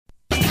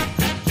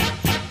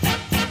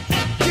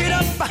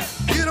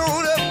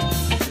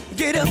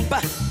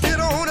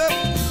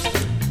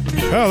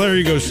Oh, there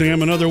you go,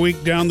 Sam. Another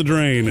week down the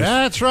drain.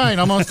 That's right.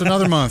 Almost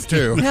another month,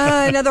 too.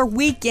 Another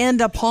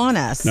weekend upon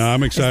us. No,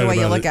 I'm excited is the way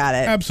about you look at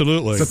it.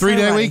 Absolutely. It's a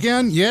 3-day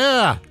weekend?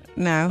 Yeah.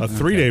 No. A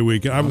 3-day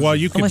weekend. Well,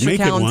 you could Unless make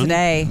you're it counting one.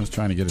 today. I was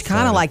trying to get it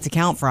Kind of like to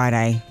count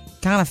Friday.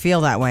 Kind of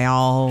feel that way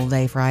all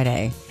day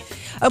Friday.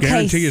 Okay,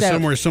 Guarantee you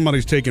somewhere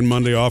somebody's taking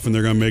Monday off and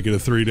they're going to make it a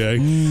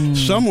 3-day.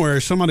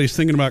 Somewhere somebody's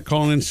thinking about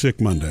calling in sick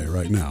Monday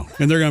right now.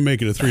 And they're going to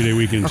make it a 3-day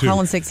weekend, too. Or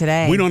calling sick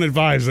today. We don't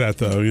advise that,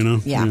 though, you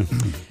know? Yeah.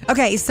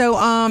 Okay, so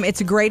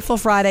it's a Grateful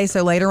Friday,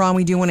 so later on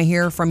we do want to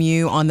hear from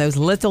you on those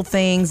little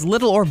things,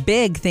 little or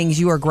big things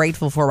you are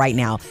grateful for right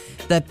now.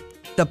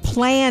 The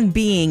plan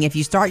being, if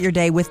you start your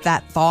day with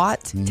that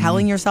thought,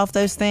 telling yourself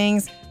those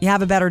things, you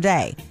have a better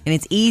day. And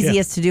it's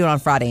easiest to do it on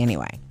Friday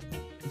anyway.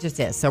 It just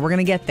is. So we're going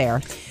to get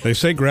there. They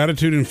say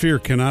gratitude and fear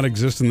cannot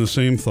exist in the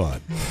same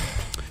thought.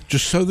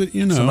 Just so that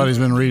you know. Somebody's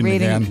been reading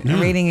again.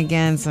 Reading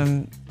again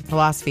some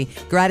philosophy.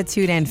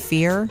 Gratitude and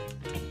fear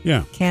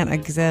can't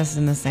exist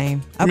in the same.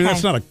 Okay. I mean,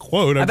 that's not a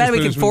quote. I bet we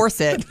could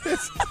force it.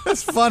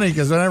 It's funny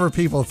because whenever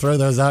people throw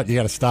those out, you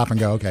got to stop and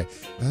go, okay.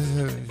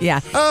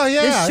 Yeah. Oh,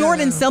 yeah. The short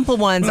and simple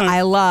ones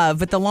I love,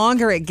 but the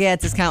longer it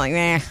gets, it's kind of like,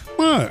 meh.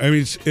 Well, I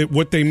mean,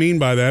 what they mean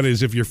by that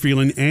is if you're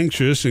feeling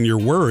anxious and you're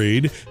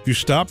worried, if you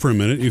stop for a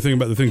minute, you think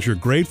about the things you're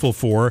grateful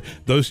for,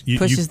 those you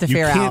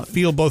fear can't out.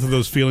 feel both of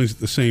those feelings at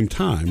the same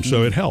time,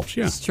 so it helps,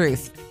 yeah. It's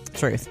truth.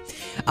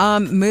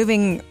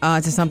 Moving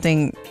to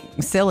something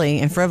silly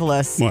and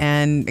frivolous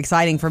and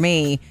exciting for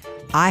me,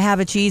 I have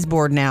a cheese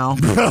board now,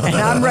 and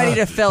I'm ready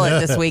to fill it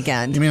this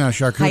weekend. You mean a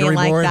charcuterie How you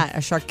like board? that? A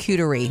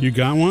charcuterie. You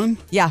got one?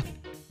 Yeah.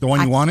 The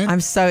one you wanted?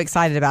 I'm so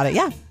excited about it.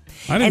 Yeah.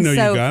 I didn't know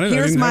you got it. I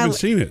haven't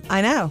seen it.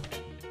 I know.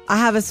 I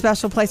have a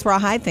special place where I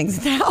hide things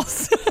in the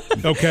house.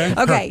 Okay.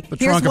 Okay, The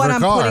here's trunk of what her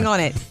I'm car. putting on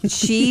it.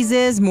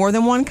 Cheeses, more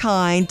than one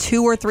kind,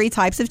 2 or 3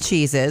 types of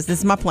cheeses. This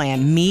is my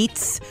plan.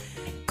 Meats,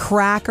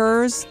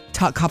 crackers,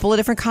 a couple of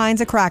different kinds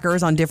of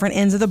crackers on different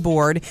ends of the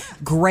board,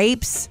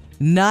 grapes,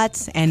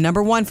 nuts, and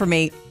number 1 for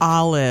me,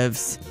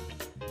 olives.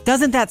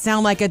 Doesn't that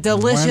sound like a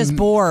delicious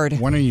board?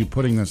 When are you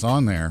putting this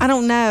on there? I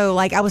don't know.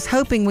 Like, I was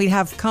hoping we'd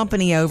have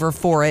company over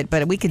for it,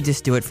 but we could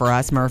just do it for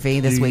us, Murphy,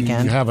 this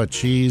weekend. You have a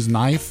cheese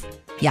knife?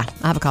 Yeah,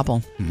 I have a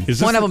couple.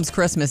 One of them's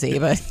Christmassy,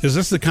 but... Is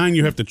this the kind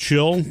you have to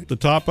chill the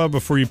top of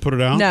before you put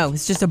it out? No,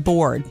 it's just a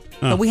board.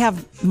 But we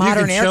have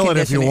modern you air can chill it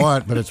if conditioning. you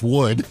want, but it's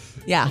wood.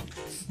 Yeah.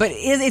 But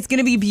it's going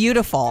to be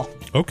beautiful.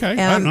 Okay,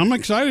 And I'm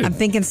excited. I'm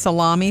thinking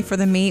salami for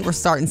the meat. We're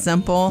starting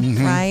simple,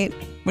 right?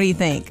 What do you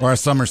think? Or a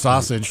summer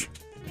sausage.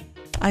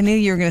 I knew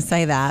you were going to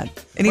say that.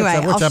 Anyway,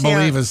 which I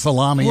believe is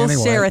salami we'll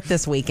anyway. share it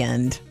this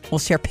weekend. We'll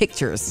share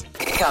pictures.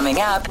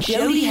 Coming up,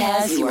 Jody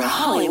has your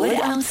Hollywood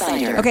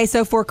Outsider. Okay,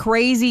 so for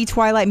crazy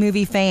Twilight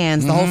movie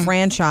fans, the whole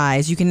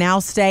franchise, you can now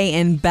stay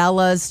in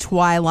Bella's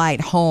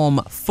Twilight home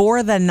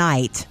for the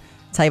night.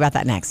 Tell you about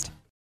that next.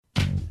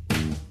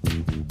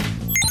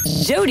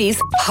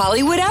 Jody's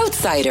Hollywood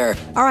Outsider.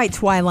 All right,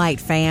 Twilight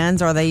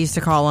fans, or they used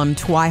to call them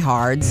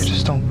Twihards. You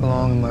just don't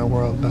belong in my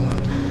world, Bella.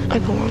 I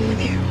belong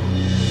with you.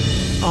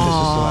 This is the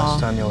last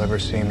time you'll ever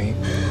see me.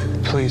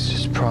 Please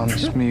just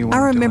promise me you won't I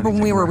do remember when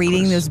we anything were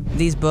reading reckless.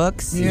 these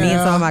books, me and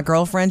some of my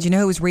girlfriends, you know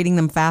who was reading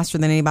them faster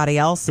than anybody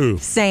else? Who?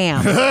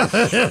 Sam.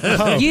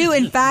 You,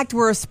 in fact,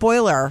 were a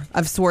spoiler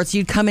of sorts.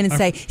 You'd come in and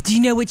say, do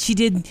you know what she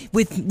did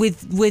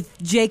with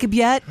Jacob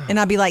yet? And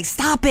I'd be like,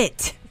 stop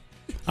it.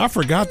 I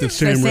forgot that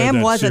Sam So read Sam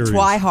that was series. a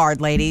Twihard,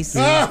 ladies.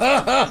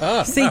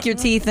 Sink your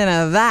teeth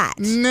into that.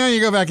 Now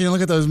you go back and you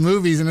look at those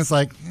movies and it's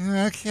like,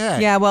 okay.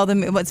 Yeah, well,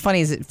 what's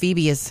funny is that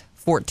Phoebe is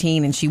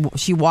 14 and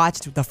she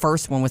watched the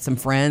first one with some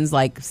friends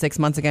like 6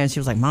 months ago and she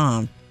was like,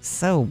 Mom,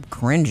 so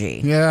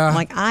cringy. Yeah. I'm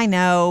like, I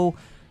know.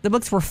 The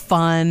books were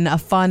fun, a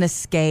fun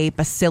escape,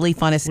 a silly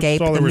fun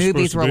escape. all The they were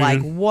movies supposed to were be, like,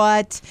 huh?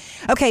 what?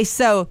 Okay,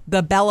 so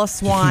the Bella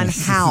Swan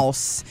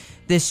house,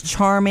 this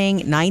charming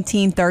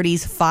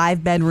 1930s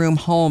 5-bedroom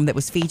home that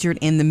was featured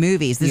in the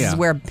movies. This is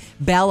where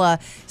Bella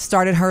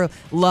started her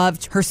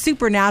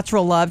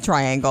supernatural love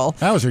triangle.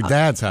 That was her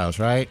dad's house,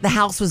 right? The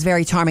house was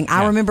very charming.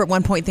 I remember at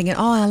one point thinking,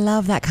 oh, I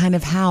love that kind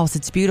of house.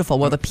 It's beautiful.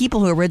 Well, the people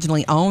who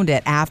originally owned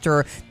it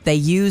after they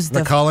used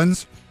The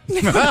Cullens?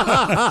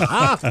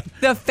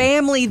 the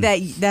family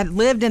that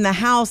lived in the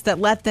house that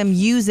let them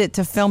use it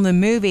to film the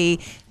movie,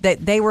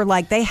 that they were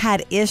like, they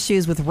had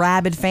issues with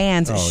rabid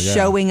fans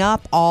showing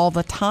up all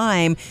the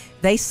time.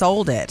 They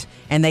sold it,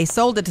 and they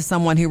sold it to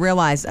someone who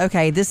realized,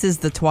 okay, this is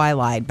the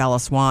Twilight Bella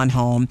Swan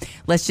home.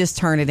 Let's just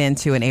turn it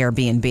into an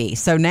Airbnb.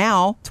 So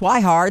now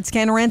Twihards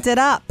can rent it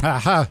up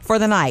for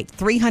the night.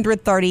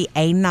 $330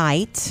 a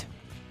night.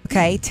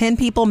 Okay, 10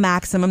 people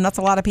maximum. That's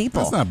a lot of people.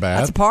 That's not bad.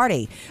 That's a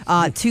party.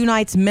 2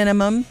 nights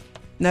minimum.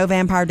 No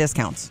vampire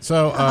discounts.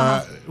 So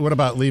what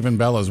about leaving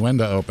Bella's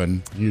window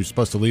open? You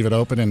supposed to leave it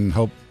open and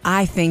hope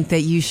I think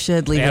that you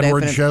should leave it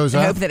Edward open. shows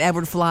and up? hope that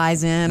Edward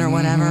flies in or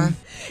whatever.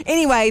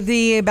 Anyway,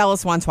 the Bella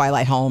Swan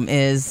Twilight home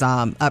is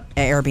up at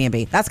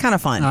Airbnb. That's kind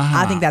of fun.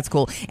 I think that's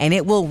cool. And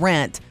it will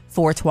rent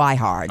for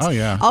Twihards. Oh,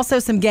 yeah. Also,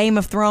 some Game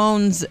of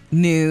Thrones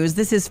news.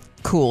 This is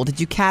cool. Did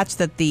you catch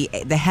that the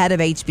head of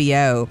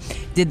HBO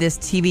did this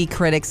TV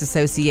Critics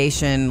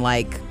Association,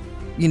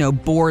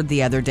 board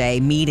the other day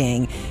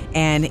meeting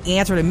and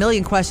answered a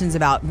million questions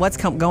about what's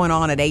going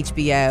on at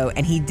HBO.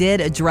 And he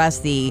did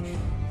address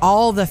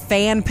all the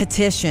fan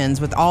petitions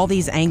with all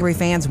these angry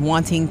fans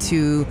wanting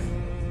to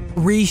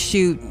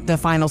reshoot the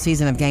final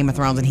season of Game of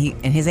Thrones.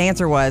 And his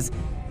answer was,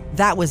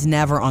 that was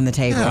never on the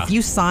table. Yeah. If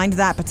you signed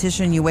that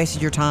petition, you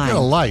wasted your time. Get a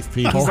life,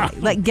 people.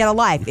 Get a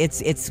life.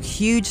 It's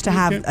huge to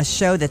have a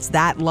show that's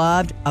that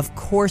loved. Of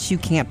course, you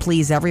can't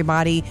please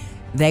everybody.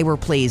 They were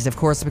pleased, of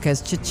course,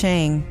 because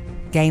cha-ching,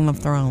 Game of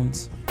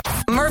Thrones.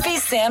 Murphy,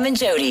 Sam, and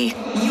Jody,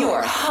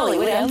 your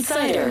Hollywood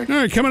Outsider. All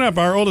right, coming up,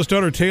 our oldest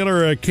daughter,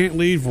 Taylor, can't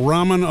leave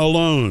ramen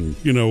alone.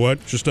 You know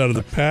what? Just out of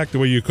the pack, the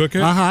way you cook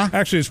it. Uh-huh.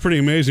 Actually, it's pretty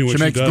amazing what She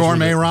she makes does.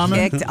 gourmet ramen?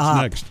 Picked That's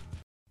up. next.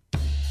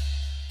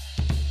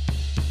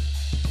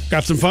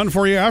 Got some fun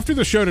for you after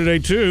the show today,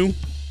 too.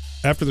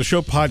 After the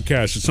show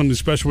podcast. It's something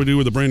special we do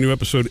with a brand new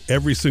episode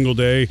every single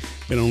day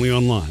and only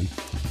online.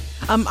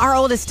 Our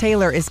oldest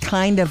Taylor is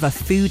kind of a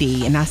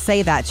foodie, and I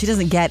say that she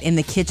doesn't get in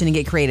the kitchen and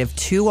get creative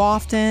too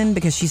often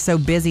because she's so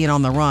busy and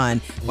on the run.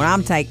 What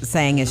I'm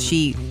saying is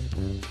she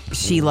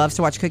loves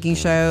to watch cooking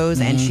shows,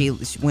 and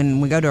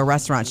when we go to a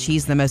restaurant,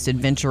 she's the most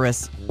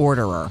adventurous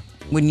orderer.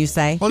 Wouldn't you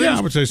say? Well, Yeah,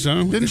 I would say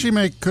so. Didn't she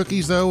make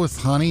cookies, though,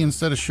 with honey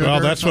instead of sugar?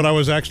 Well, that's what I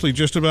was actually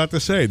just about to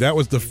say. That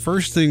was the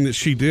first thing that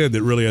she did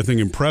that really, I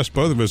think, impressed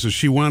both of us. Is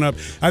she went up,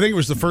 I think it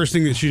was the first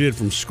thing that she did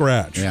from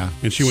scratch. Yeah.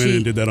 And she went in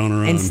and did that on her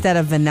own. Instead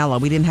of vanilla.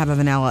 We didn't have a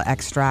vanilla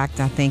extract,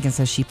 I think, and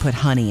so she put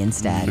honey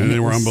instead. And they it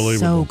were was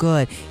unbelievable. so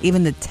good.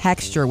 Even the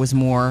texture was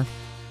more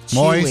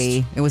Moist.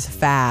 chewy. It was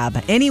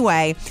fab.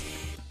 Anyway,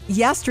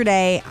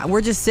 yesterday, we're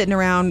just sitting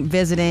around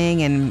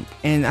visiting, and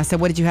I said,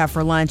 what did you have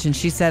for lunch? And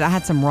she said, I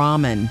had some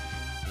ramen.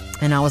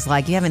 And I was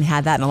like, you haven't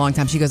had that in a long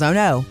time. She goes, oh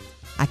no,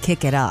 I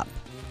kick it up.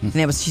 And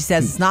she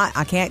says, it's not,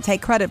 I can't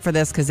take credit for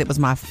this because it was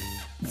my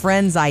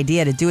friend's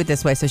idea to do it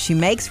this way. So she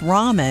makes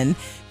ramen,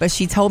 but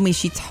she told me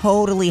she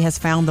totally has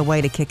found the way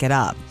to kick it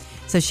up.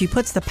 So she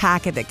puts the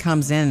packet that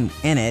comes in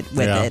it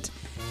with it.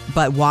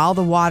 But while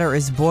the water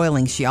is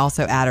boiling, she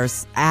also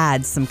adds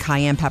some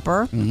cayenne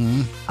pepper.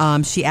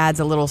 She adds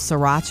a little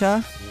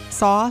sriracha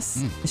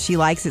sauce. She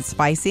likes it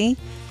spicy.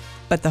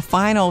 But the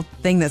final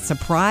thing that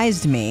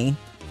surprised me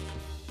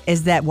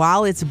is that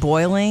while it's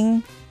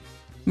boiling,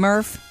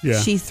 Murph,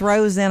 she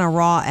throws in a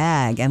raw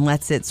egg and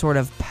lets it sort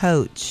of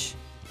poach.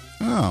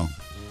 Oh.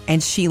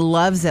 And she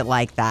loves it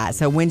like that.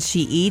 So when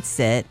she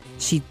eats it,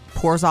 she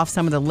pours off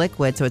some of the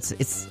liquid. So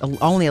it's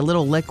only a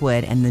little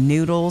liquid, and the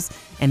noodles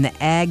and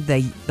the egg,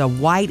 the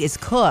white is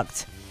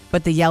cooked,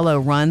 but the yellow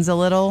runs a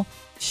little.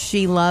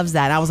 She loves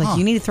that. I was like,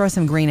 you need to throw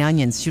some green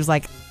onions. She was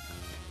like,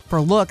 for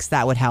looks,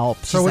 that would help.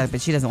 She said,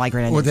 but she doesn't like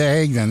green onions. With the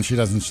egg, then, she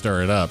doesn't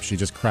stir it up. She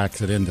just cracks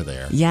it into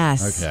there.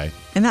 Yes. Okay.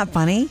 Isn't that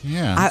funny?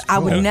 Yeah, I that's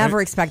cool. would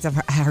never expect of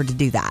her to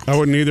do that. I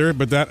wouldn't either,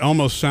 but that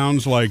almost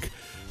sounds like,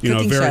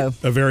 Cooking show.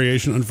 a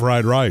variation on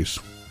fried rice.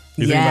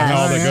 You think about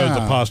how all that Yes. goes,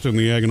 the pasta and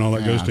the egg and all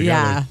that goes together.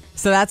 Yeah.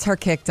 So that's her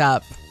kicked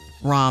up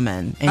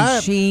ramen,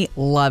 and she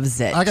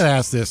loves it. I got to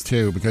ask this,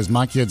 too, because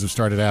my kids have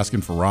started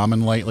asking for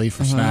ramen lately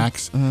for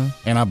snacks.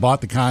 And I bought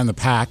the kind, the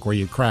pack where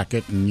you crack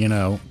it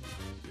and,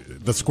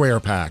 the square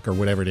pack or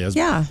whatever it is.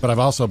 Yeah. But I've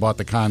also bought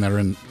the kind that are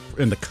in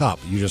the cup.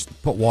 You just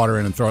put water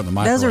in and throw it in the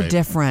microwave. Those are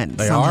different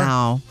They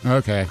somehow. are?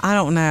 Okay. I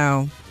don't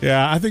know.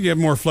 Yeah, I think you have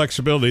more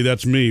flexibility.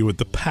 That's me with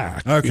the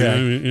pack. Okay. You know what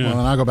I mean? Yeah. Well,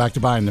 then I'll go back to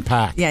buying the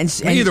pack. Yeah, and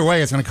Either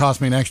way, it's going to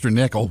cost me an extra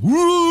nickel.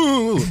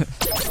 Woo!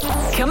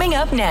 Coming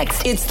up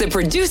next, it's the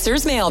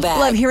producer's mailbag.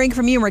 Love hearing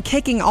from you. We're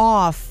kicking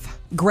off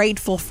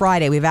Grateful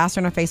Friday. We've asked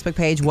on our Facebook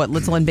page, what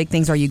little and big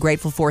things are you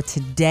grateful for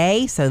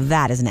today? So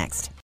that is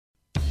next.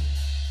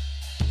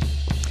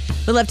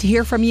 We'd love to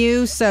hear from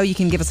you, so you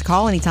can give us a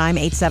call anytime,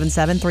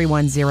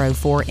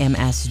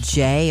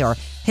 877-310-4MSJ, or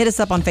hit us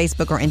up on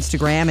Facebook or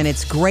Instagram, and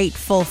it's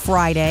Grateful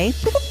Friday.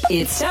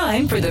 It's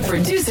time for the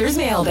producer's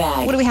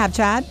mailbag. What do we have,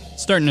 Chad?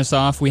 Starting us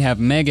off, we have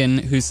Megan,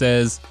 who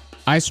says,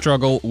 I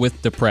struggle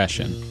with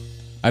depression.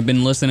 I've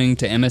been listening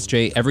to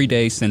MSJ every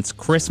day since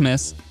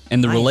Christmas,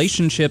 and the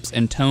relationships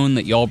and tone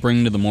that y'all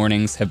bring to the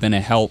mornings have been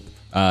a help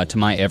to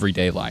my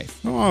everyday life.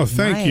 Oh,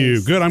 thank Nice.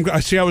 you. Good. I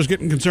see. I was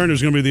getting concerned it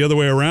was going to be the other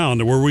way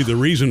around. Were we the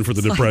reason for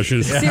the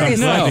depression? Seriously. I'm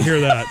glad to hear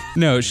that.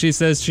 No, she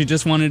says she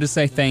just wanted to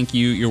say thank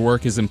you. Your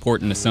work is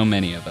important to so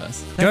many of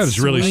us. That is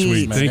really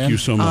sweet. sweet. Thank man. you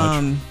so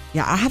much.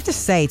 Yeah, I have to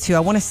say, too, I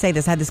want to say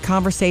this. I had this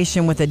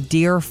conversation with a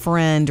dear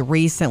friend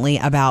recently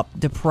about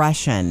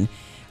depression,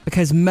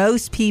 because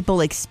most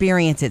people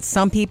experience it.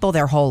 Some people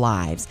their whole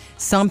lives.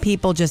 Some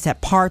people just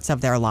at parts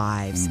of their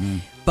lives.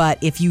 But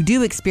if you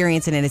do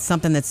experience it and it's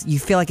something that's you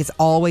feel like it's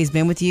always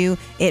been with you,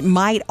 it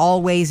might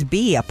always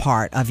be a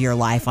part of your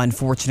life,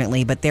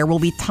 unfortunately. But there will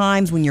be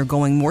times when you're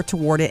going more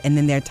toward it, and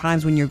then there are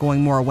times when you're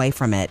going more away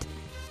from it.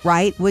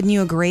 Right? Wouldn't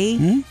you agree?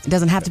 It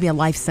doesn't have to be a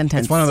life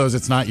sentence. It's one of those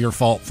it's not your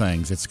fault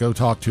things. It's go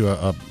talk to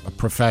a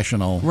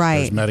professional. Right.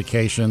 There's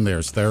medication,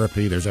 there's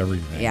therapy, there's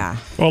everything. Yeah.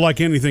 Well, like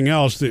anything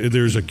else,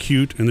 there's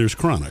acute and there's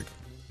chronic.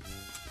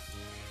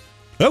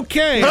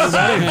 Okay,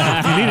 everybody.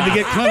 If you needed to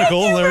get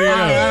clinical, there you go.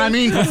 I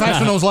mean,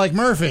 professionals like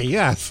Murphy,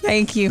 yes.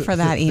 Thank you for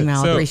that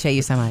email. So- Appreciate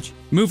you so much.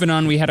 Moving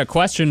on, we had a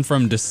question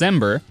from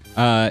December.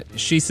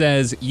 She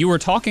says, you were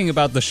talking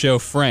about the show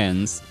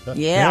Friends.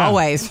 Yeah,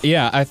 always.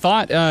 Yeah, I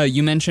thought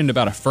you mentioned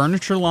about a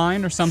furniture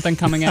line or something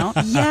coming out.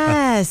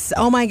 Yes.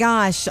 Oh my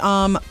gosh.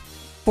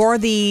 For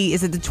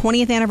is it the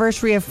 20th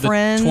anniversary of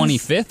Friends?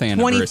 25th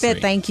anniversary.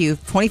 25th, thank you.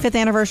 25th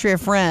anniversary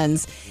of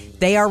Friends.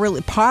 They are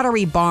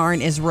Pottery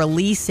Barn is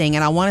releasing,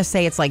 and I want to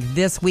say it's like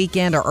this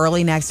weekend or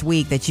early next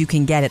week that you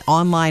can get it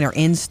online or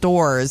in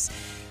stores.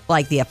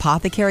 Like the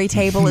apothecary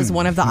table is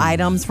one of the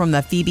items from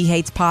the Phoebe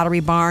Hates Pottery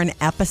Barn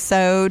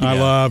episode. I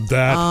love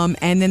that.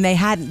 And then they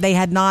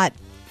had not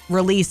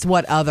released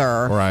what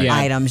other Right.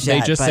 items They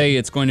yet. just but say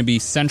it's going to be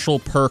Central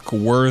Perk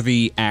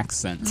worthy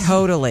accents.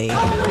 totally.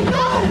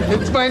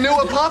 It's my new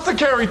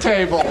apothecary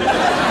table.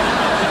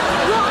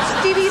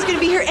 Phoebe's going to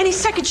be here any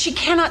second. She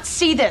cannot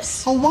see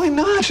this. Oh, why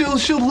not?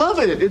 She'll love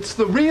it. It's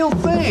the real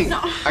thing. No.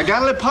 I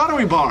got it at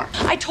Pottery Barn.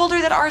 I told her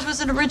that ours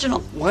was an original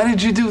Why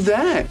did you do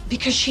that?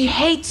 because she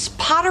hates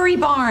Pottery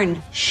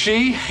Barn.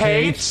 She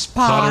hates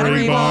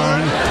Pottery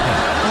Barn.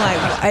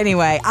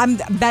 Anyway, I'm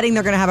betting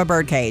they're going to have a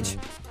bird cage.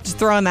 Just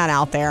throwing that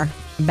out there.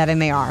 I'm betting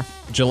they are.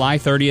 July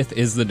 30th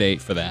is the date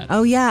for that.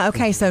 Oh, yeah.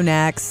 Okay, so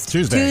next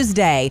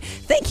Tuesday.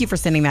 Thank you for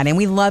sending that in.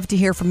 We love to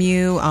hear from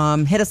you.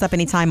 Hit us up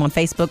anytime on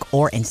Facebook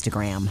or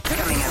Instagram.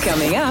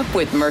 Coming up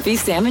with Murphy,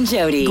 Sam, and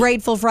Jody.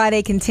 Grateful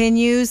Friday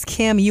continues.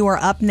 Kim, you are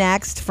up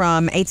next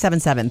from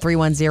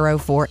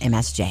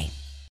 877-310-4MSJ.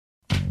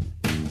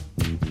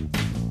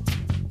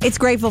 It's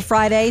Grateful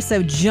Friday,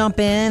 so jump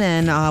in,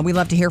 and we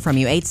love to hear from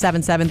you.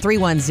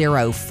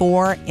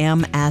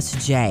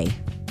 877-310-4MSJ.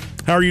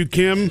 How are you,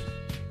 Kim?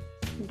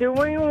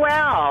 Doing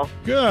well.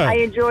 Good. I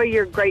enjoy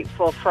your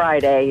Grateful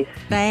Fridays.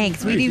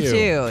 Thanks. We Thank do you.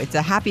 too. It's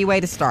a happy way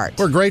to start.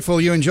 We're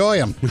grateful you enjoy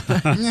them.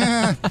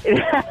 Yeah.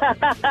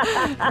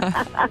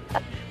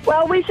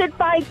 Well, we should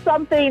find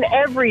something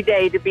every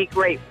day to be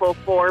grateful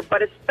for,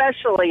 but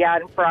especially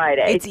on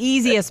Friday. It's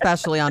easy,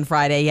 especially on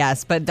Friday,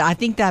 yes. But I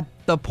think that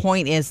the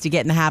point is to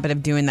get in the habit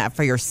of doing that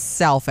for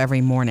yourself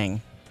every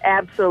morning.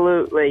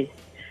 Absolutely.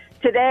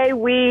 Today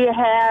we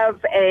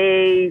have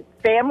a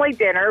family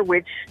dinner,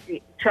 which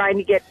trying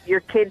to get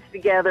your kids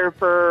together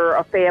for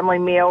a family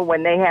meal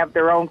when they have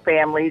their own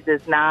families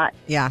is not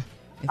Yeah.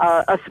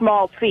 a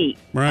small feat.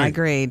 Right.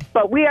 Agreed.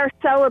 But we are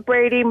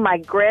celebrating my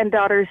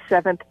granddaughter's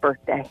 7th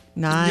birthday.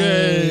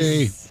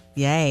 Nice.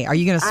 Yay. Are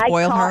you going to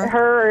spoil I caught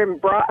her and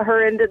brought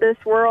her into this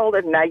world,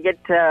 and I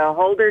get to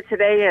hold her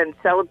today and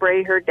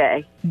celebrate her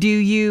day Do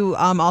you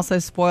also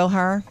spoil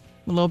her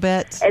a little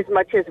bit? as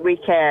much as we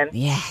can.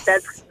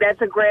 Yes.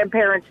 That's a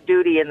grandparent's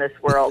duty in this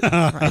world.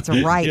 It's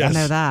a right. Yes. I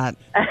know that.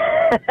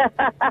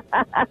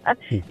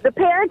 The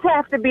parents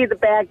have to be the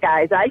bad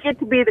guys. I get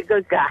to be the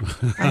good guy.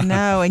 I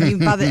know. And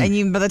by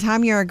the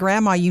time you're a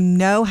grandma, you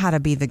know how to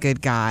be the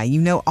good guy.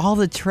 You know all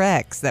the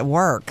tricks that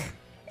work.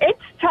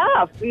 It's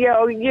tough. You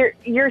know,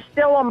 you're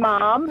still a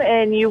mom,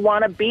 and you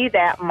want to be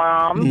that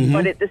mom,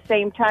 but at the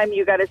same time,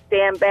 you got to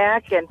stand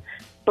back and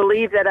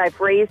believe that I've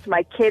raised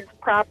my kids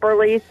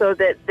properly so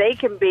that they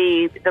can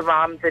be the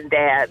moms and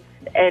dads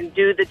and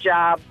do the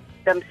job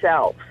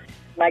themselves.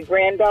 My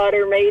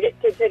granddaughter made it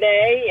to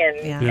today, and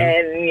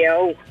you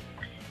know,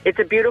 it's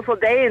a beautiful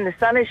day, and the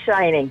sun is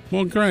shining.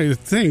 Well, great.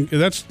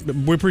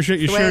 We appreciate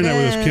you sharing that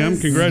with us, Kim.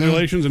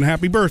 Congratulations and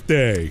happy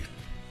birthday.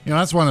 You know,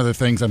 that's one of the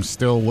things I'm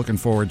still looking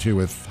forward to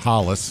with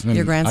Hollis. And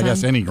Your grandson? I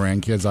guess any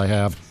grandkids I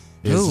have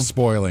is Ooh.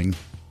 spoiling.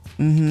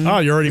 Oh,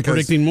 you're already Because-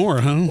 predicting more,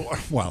 huh?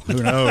 Well,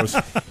 who knows?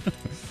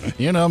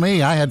 You know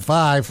me, I had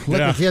 5. Let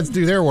Yeah. the kids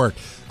do their work.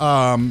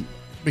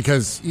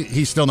 Because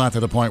he's still not to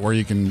the point where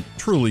you can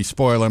truly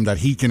spoil him, that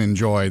he can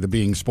enjoy the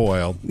being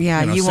spoiled.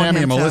 Yeah, you you want Sammy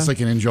him and to- Melissa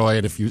can enjoy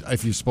it if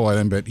you spoil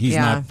him, but he's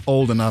Yeah. not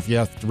old enough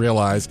yet to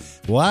realize,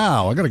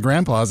 wow, I got a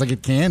grandpa, I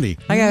get candy.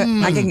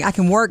 I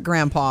can work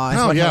grandpa. Is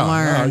Oh what yeah, he'll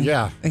learn.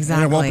 yeah,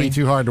 Exactly. And it won't be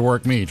too hard to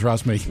work me.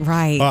 Trust me.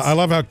 Right. I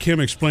love how Kim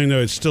explained, though,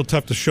 it's still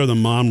tough to show the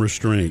mom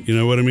restraint. You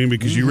know what I mean?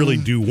 Because you really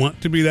do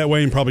want to be that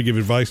way and probably give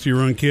advice to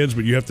your own kids,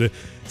 but you have to,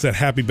 it's that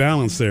happy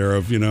balance there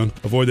of,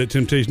 avoid that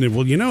temptation of,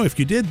 well, if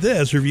you did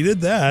this or if you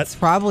did that. It's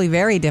probably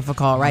very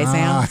difficult, right,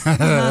 Sam?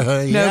 No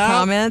Yeah.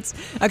 comments?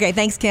 Okay,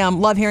 thanks, Kim.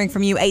 Love hearing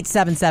from you.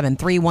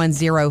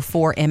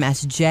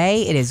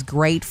 877-310-4MSJ. It is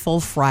Grateful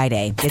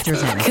Friday. Get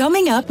yours in.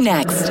 Coming up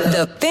next,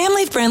 the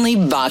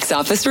family-friendly box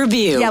office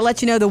review. Yeah, I'll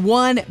let you know the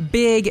one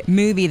big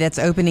movie that's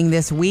opening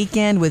this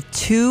weekend with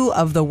 2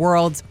 of the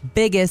world's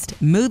biggest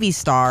movie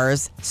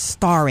stars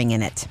starring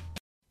in it.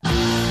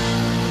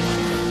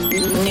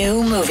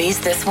 New movies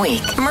this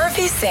week.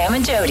 Murphy, Sam,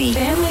 and Jody.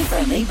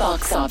 Family-friendly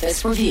box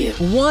office review.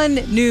 One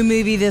new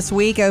movie this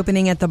week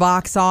opening at the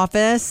box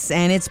office,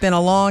 and it's been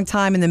a long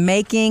time in the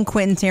making.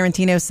 Quentin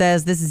Tarantino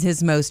says this is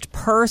his most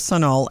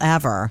personal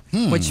ever,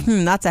 which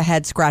that's a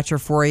head scratcher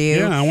for you.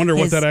 Yeah, I wonder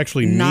what His that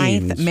actually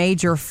ninth means.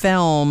 major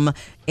film.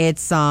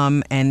 It's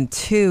and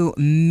 2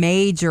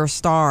 major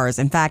stars.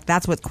 In fact,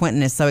 that's what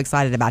Quentin is so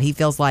excited about. He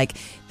feels like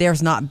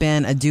there's not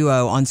been a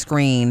duo on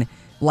screen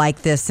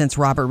like this since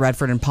Robert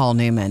Redford and Paul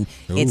Newman.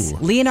 Ooh. It's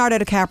Leonardo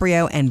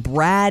DiCaprio and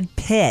Brad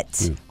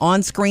Pitt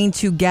on screen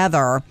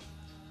together.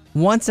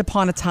 Once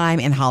Upon a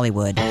Time in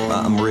Hollywood.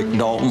 I'm Rick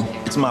Dalton.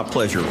 It's my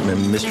pleasure,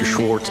 Mr.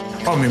 Schwartz.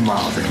 Call me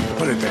Marvin.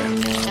 Put it there.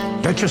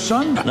 That your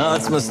son? No,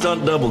 it's my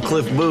stunt double,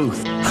 Cliff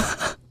Booth.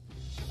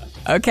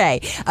 Okay,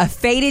 a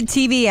faded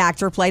TV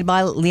actor played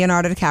by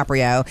Leonardo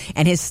DiCaprio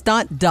and his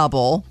stunt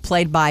double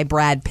played by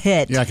Brad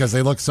Pitt. Yeah, because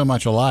they look so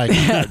much alike.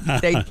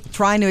 They're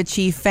trying to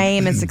achieve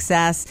fame and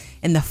success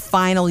in the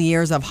final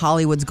years of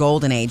Hollywood's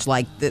golden age.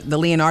 Like the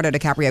Leonardo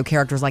DiCaprio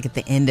character is like at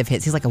the end of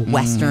his. He's like a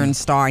Western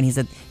star, and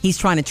he's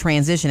trying to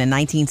transition in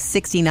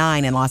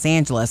 1969 in Los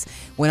Angeles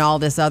when all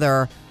this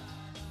other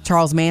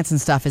Charles Manson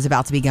stuff is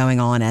about to be going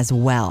on as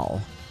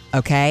well.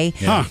 Okay?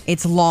 Yeah.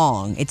 It's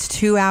long. It's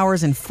 2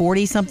 hours and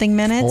 40-something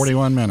minutes.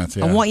 41 minutes,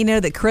 yeah. I want you to know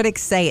that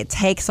critics say it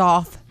takes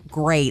off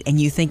great,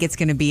 and you think it's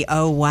going to be,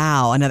 oh,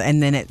 wow.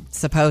 And then it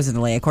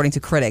supposedly, according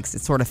to critics,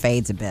 it sort of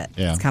fades a bit.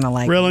 Yeah. It's kind of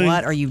like, Really?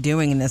 What are you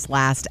doing in this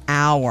last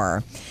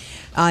hour?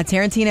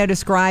 Tarantino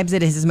describes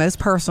it as his most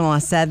personal. I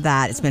said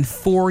that. It's been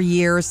 4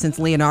 years since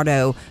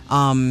Leonardo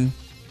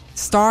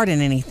starred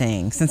in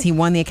anything, since he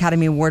won the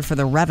Academy Award for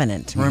The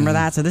Revenant. Remember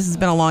that? So this has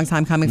been a long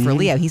time coming for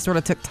Leo. He sort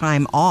of took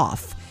time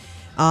off.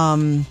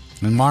 And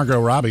Margot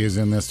Robbie is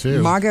in this,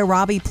 too. Margot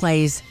Robbie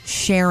plays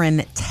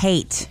Sharon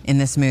Tate in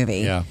this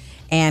movie. Yeah.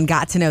 And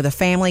got to know the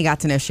family,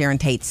 got to know Sharon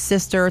Tate's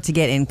sister to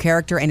get in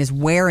character, and is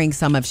wearing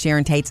some of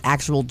Sharon Tate's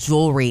actual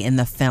jewelry in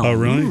the film. Oh,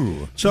 really?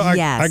 Ooh. So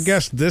Yes. I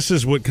guess this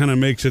is what kind of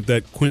makes it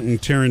that Quentin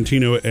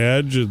Tarantino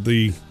edge.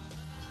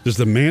 Does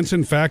the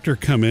Manson factor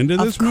come into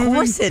this movie? Of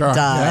course it Sure.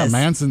 does. Yeah,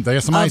 Manson.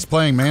 Somebody's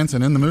playing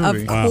Manson in the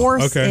movie. Of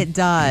course okay. it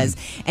does.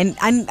 And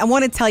I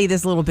want to tell you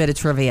this little bit of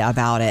trivia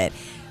about it.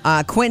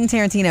 Quentin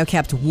Tarantino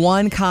kept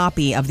one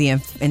copy of the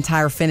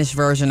entire finished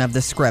version of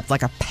the script,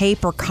 like a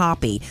paper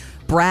copy.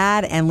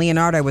 Brad and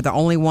Leonardo were the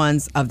only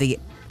ones of the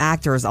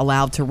actors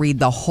allowed to read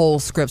the whole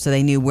script, so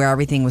they knew where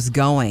everything was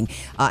going.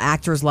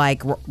 Actors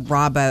like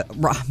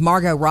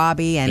Margot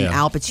Robbie and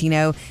Al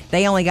Pacino,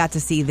 they only got to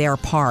see their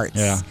parts.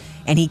 Yeah.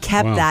 And he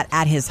kept that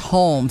at his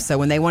home, so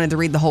when they wanted to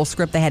read the whole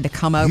script, they had to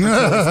come over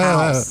to his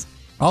house.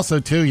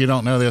 Also, too, you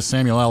don't know this,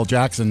 Samuel L.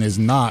 Jackson is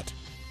not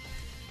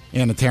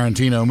in a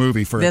Tarantino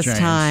movie for This a change.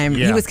 time.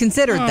 Yeah. He was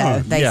considered, though,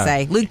 they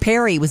say. Luke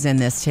Perry was in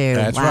this, too.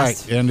 That's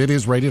right. And it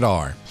is rated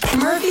R.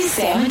 Murphy,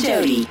 Sam, and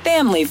Jody.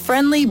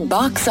 Family-friendly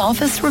box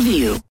office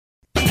review.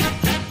 Get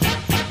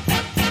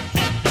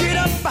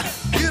up,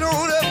 get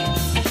on up,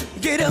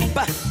 get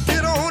up,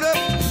 get on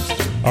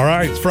up. All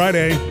right, it's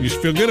Friday. You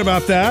should feel good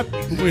about that.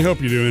 We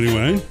hope you do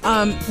anyway.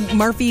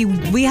 Murphy,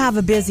 we have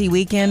a busy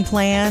weekend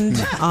planned.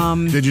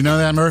 Did you know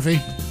that, Murphy?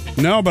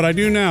 No, but I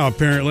do now,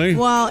 apparently.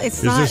 Well,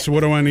 it's not.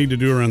 What do I need to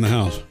do around the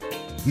house?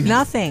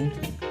 Nothing.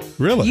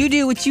 Really? You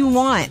do what you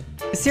want.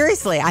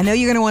 Seriously, I know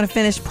you're going to want to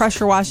finish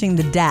pressure washing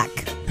the deck.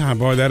 God,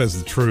 boy, that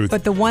is the truth.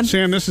 But the one...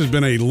 Sam, this has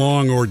been a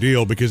long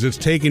ordeal because it's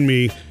taken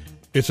me...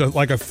 It's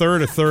like a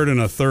third, and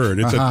a third.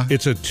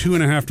 It's a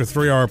 2.5 to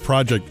 3 hour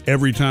project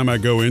every time I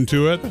go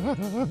into it,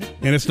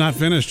 and it's not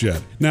finished yet.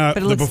 Now,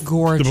 But it looks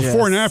gorgeous. The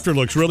before and after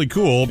looks really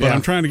cool, but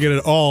I'm trying to get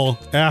it all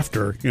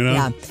after, you know?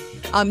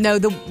 Yeah. No,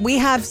 we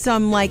have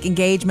some like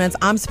engagements.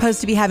 I'm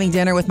supposed to be having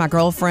dinner with my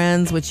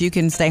girlfriends, which you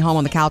can stay home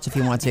on the couch if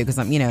you want to, because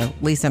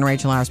Lisa and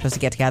Rachel and I are supposed to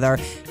get together.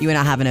 You and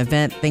I have an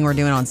event thing we're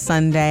doing on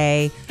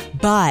Sunday.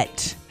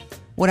 But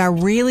what I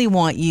really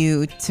want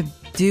you to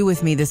do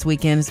with me this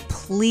weekend is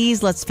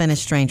please let's finish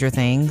Stranger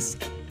Things.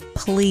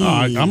 Please.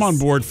 I'm on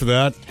board for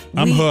that.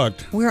 I'm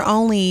hooked. We're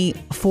only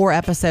 4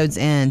 episodes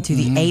into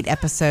the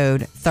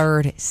 8-episode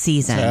third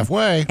season. It's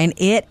halfway. And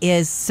it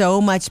is so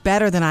much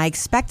better than I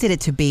expected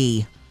it to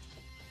be.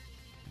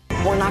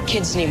 We're not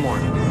kids anymore.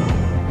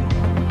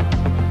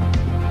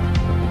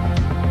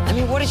 I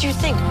mean, what did you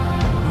think?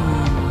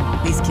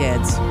 These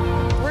kids.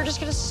 We're just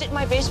going to sit in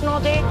my basement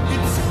all day?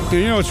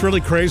 You know what's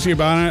really crazy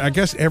about it? I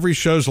guess every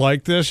show's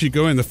like this. You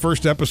go in the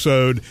first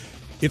episode,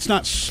 it's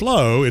not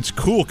slow. It's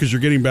cool because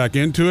you're getting back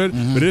into it,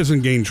 but it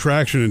doesn't gain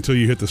traction until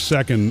you hit the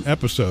second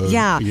episode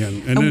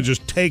again. And then it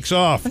just takes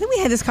off. I think we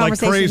had this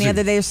conversation the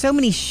other day. There's so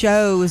many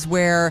shows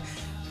where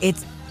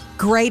it's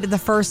great at the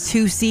first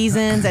 2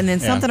 seasons, and then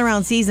something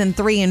around season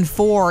 3 and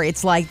 4,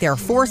 it's like they're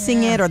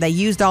forcing it, or they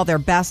used all their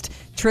best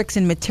tricks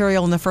and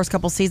material in the first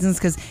couple seasons.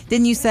 Because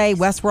didn't you say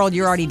Westworld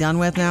you're already done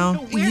with now?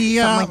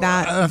 Yeah, something like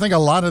that. I think a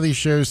lot of these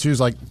shows too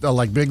is like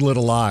Big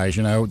Little Lies.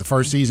 The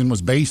first season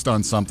was based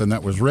on something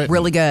that was written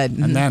really good,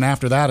 and then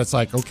after that, it's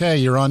like, okay,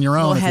 you're on your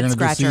own if you're going to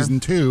do season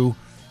 2.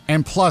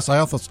 And plus, I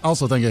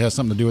also think it has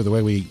something to do with the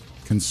way we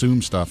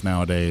consume stuff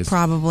nowadays.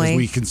 Probably.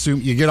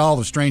 You get all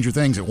the Stranger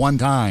Things at one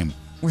time.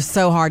 We're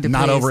so hard to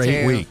not please, over 8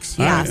 too. weeks.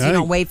 Yeah, so you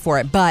don't wait for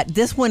it. But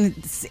this one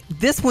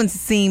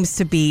seems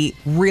to be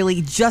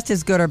really just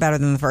as good or better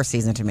than the first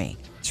season to me.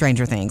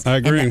 Stranger Things. I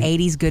agree. And the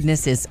 80s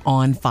goodness is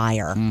on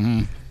fire.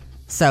 Mm-hmm.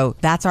 So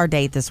that's our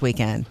date this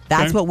weekend.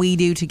 That's Okay. what we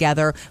do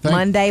together. Thank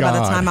Monday, by the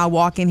God. time I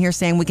walk in here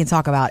saying we can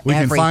talk about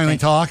everything. We can finally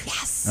talk?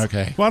 Yes. Yes.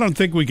 Okay. Well, I don't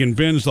think we can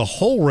binge the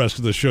whole rest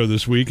of the show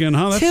this weekend,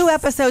 huh? 2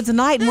 episodes a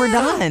night and we're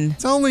done.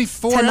 It's only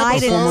 4 tonight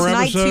episodes. and Four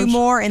tonight 2 episodes?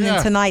 more, and Yeah.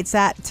 then tonight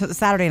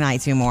Saturday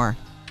night 2 more.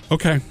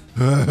 Okay.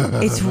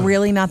 It's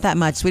really not that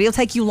much, sweetie. It'll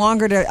take you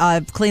longer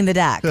to clean the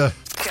deck.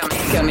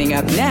 Coming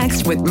up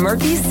next with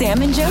Murphy,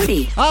 Sam, and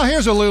Jody. Oh,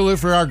 here's a Lulu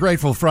for our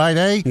Grateful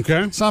Friday.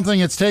 Okay. Something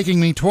that's taking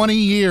me 20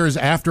 years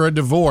after a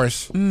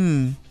divorce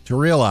to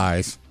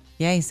realize.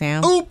 Yay,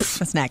 Sam. Oops.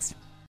 What's next?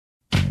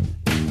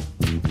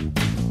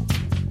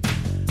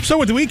 So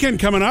with the weekend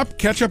coming up,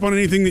 catch up on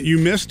anything that you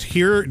missed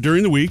here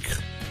during the week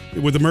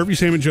with the Murphy,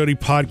 Sam, and Jody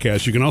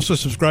podcast. You can also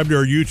subscribe to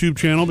our YouTube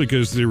channel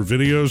because there are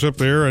videos up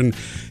there, and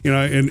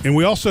and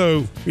we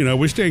also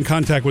we stay in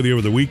contact with you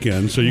over the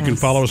weekend, so you can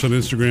follow us on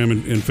Instagram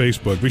and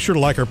Facebook. Be sure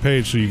to like our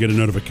page so you get a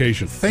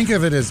notification. Think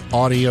of it as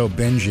audio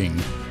binging.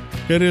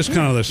 It is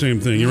kind of the same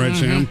thing. You're right,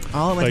 Sam.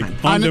 All the like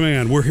time. on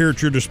demand. We're here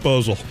at your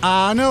disposal.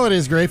 I know it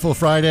is Grateful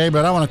Friday,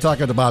 but I want to talk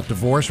about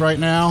divorce right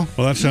now.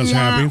 Well, that sounds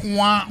happy.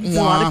 There's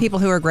a lot of people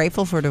who are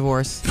grateful for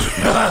divorce.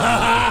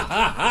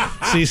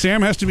 See,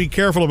 Sam has to be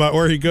careful about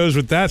where he goes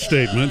with that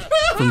statement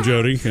from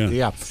Jody.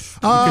 Yeah.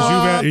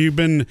 Because you've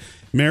been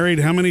married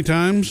how many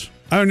times?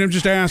 I'm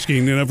just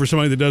asking, for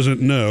somebody that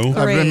doesn't know.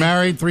 I've been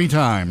married 3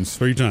 times.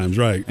 3 times,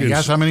 right. And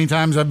guess how many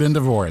times I've been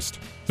divorced?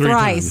 3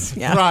 Thrice. times.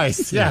 Yeah.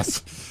 Thrice,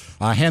 yes.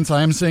 Hence,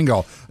 I am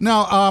single.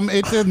 No,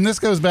 and this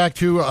goes back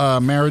to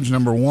marriage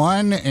number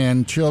 1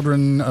 and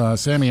children,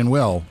 Sammy and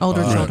Will.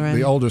 Older children.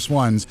 The oldest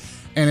ones.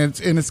 And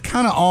it's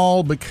kind of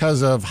all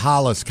because of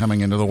Hollis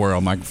coming into the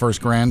world, my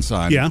first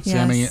grandson. Yeah.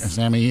 Yes.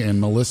 Sammy and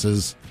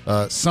Melissa's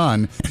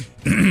son.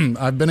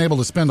 I've been able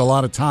to spend a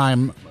lot of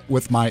time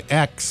with my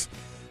ex,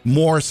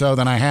 more so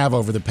than I have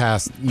over the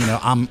past,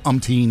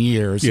 umpteen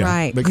years. Yeah.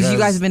 Right. Because you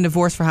guys have been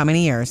divorced for how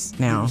many years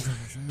now?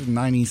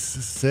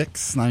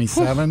 96,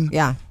 97.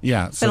 Yeah.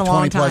 Yeah. Been So a long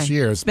 20 plus time.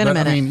 years. It's been a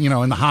But, minute.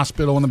 in the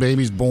hospital when the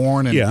baby's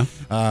born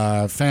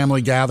and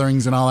family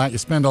gatherings and all that, you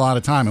spend a lot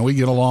of time, and we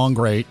get along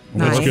great.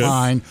 Nice. We're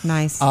fine.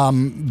 Nice.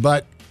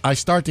 But I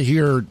start to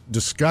hear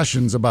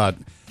discussions about,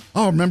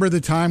 remember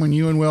the time when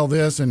you and Will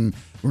this and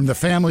when the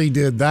family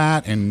did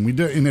that and we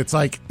do, and it's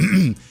like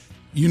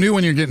you knew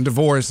when you're getting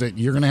divorced that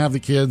you're going to have the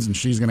kids and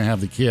she's going to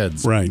have the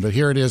kids. Right. But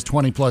here it is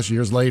 20 plus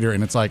years later,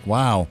 and it's like,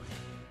 wow,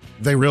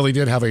 they really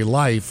did have a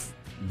life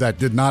that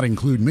did not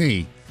include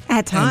me.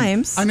 At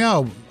times. I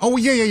know. Oh,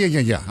 yeah.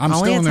 I'm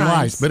Only still at in their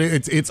times. lives. But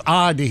it's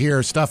odd to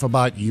hear stuff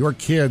about your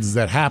kids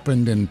that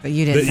happened and But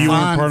you didn't That you know.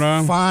 weren't part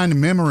of? fond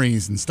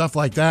memories and stuff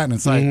like that. And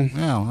it's like,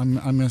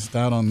 I missed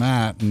out on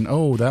that. And,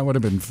 that would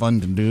have been fun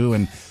to do.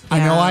 And I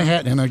know Yeah. I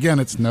had, and again,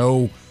 it's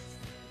no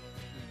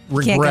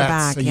regrets. Can't go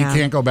back, You yeah.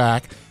 can't go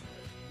back.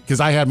 Because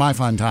I had my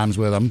fun times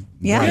with them.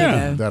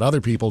 Yeah, you do. That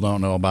other people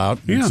don't know about.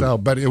 Yeah. So,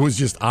 but it was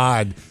just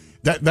odd.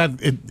 It's a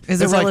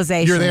like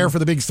realization. you're there for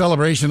the big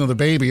celebration of the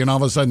baby, and all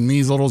of a sudden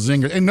these little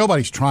zingers, and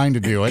nobody's trying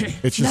to do it.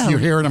 It's just No. you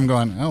hear them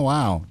going, oh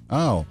wow,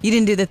 oh. You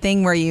didn't do the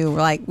thing where you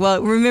were like,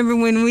 well, remember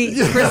when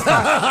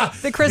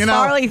the Chris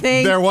Farley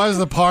thing? There was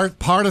the part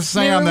of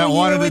Sam Remember that when you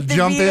wanted were to with the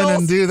jump in Beatles?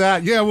 and do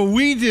that. Yeah, well,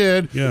 we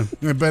did. Yeah.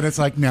 But it's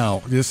like,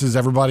 no, this is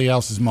everybody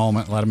else's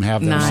moment. Let them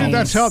have their Nice. moment.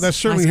 That's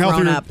certainly Nice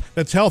grown healthier. up.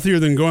 That's healthier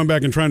than going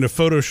back and trying to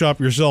Photoshop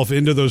yourself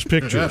into those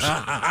pictures.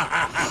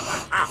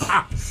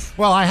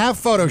 Well, I have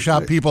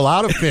Photoshopped people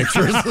out of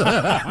pictures.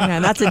 Yeah,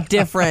 that's a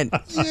different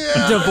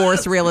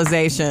divorce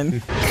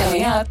realization.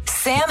 Coming up,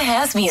 Sam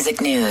has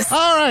music news.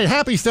 All right,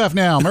 happy stuff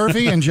now.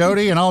 Murphy and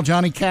Jody and all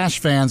Johnny Cash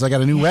fans, I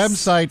got a new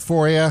website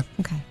for you.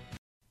 Okay.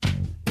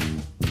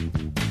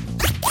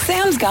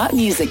 Sam's got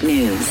music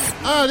news.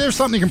 There's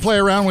something you can play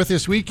around with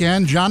this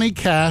weekend,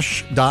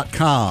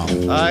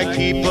 JohnnyCash.com. I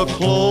keep a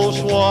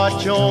close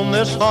watch on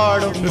this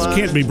heart of This mine.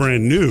 can't be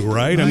brand new,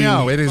 right?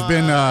 No, it has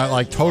been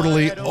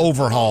totally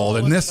overhauled.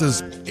 And this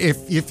is,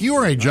 if you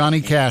are a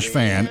Johnny Cash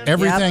fan,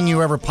 everything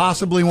you ever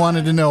possibly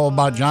wanted to know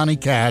about Johnny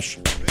Cash,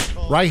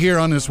 right here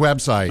on this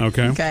website.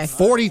 Okay.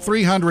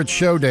 4,300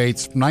 show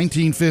dates,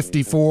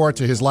 1954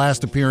 to his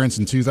last appearance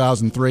in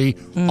 2003,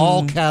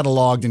 all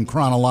cataloged in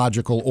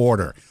chronological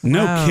order.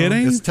 No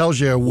kidding? This tells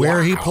you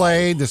where he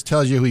played. This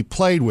tells you who he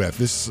played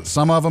with.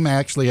 Some of them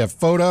actually have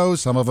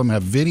photos. Some of them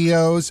have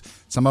videos.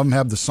 Some of them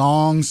have the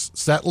songs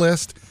set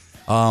list.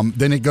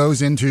 Then it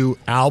goes into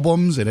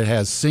albums, and it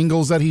has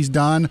singles that he's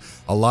done,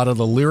 a lot of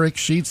the lyric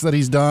sheets that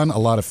he's done, a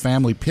lot of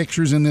family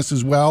pictures in this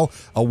as well,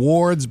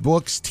 awards,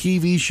 books,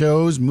 TV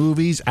shows,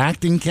 movies,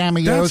 acting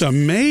cameos. That's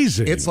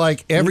amazing. It's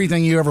like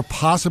everything you ever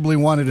possibly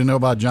wanted to know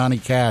about Johnny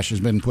Cash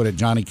has been put at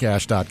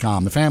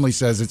JohnnyCash.com. The family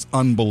says it's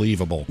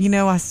unbelievable. You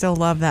know, I still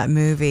love that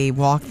movie,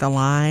 Walk the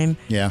Line.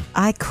 Yeah.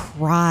 I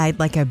cried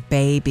like a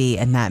baby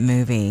in that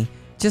movie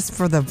just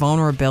for the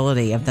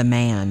vulnerability of the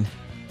man.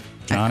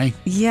 Johnny?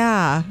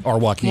 Yeah. Or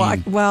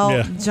Joaquin? Well,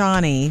 Yeah.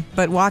 Johnny,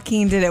 but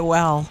Joaquin did it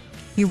well.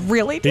 He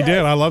really did. He did.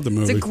 I love the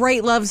movie. It's a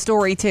great love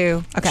story,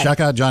 too. Okay. Check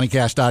out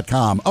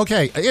JohnnyCash.com.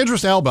 Okay,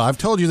 Idris Elba. I've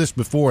told you this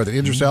before, that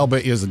Idris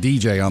Elba is a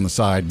DJ on the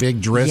side.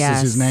 Big Driss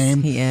is his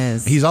name. He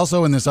is. He's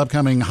also in this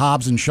upcoming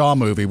Hobbs and Shaw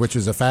movie, which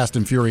is a Fast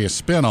and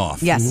Furious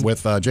spinoff. Yes.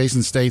 With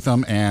Jason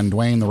Statham and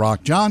Dwayne The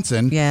Rock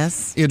Johnson.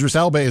 Yes. Idris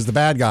Elba is the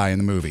bad guy in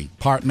the movie.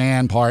 Part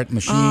man, part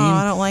machine. Oh,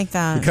 I don't like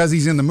that. Because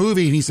he's in the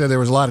movie and he said there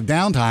was a lot of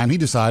downtime, he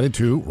decided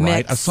to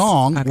write a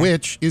song,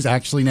 which is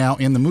actually now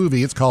in the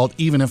movie. It's called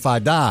Even If I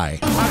Die.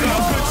 I got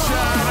a good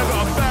side, I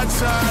got a bad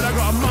side, I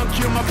got a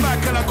monkey on my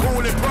back and I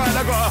call it pride.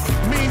 I got a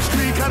mean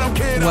streak, I don't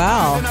care.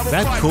 Wow.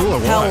 That cool or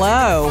what?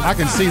 Hello. I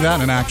can see that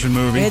in an action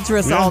movie.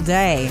 Idris all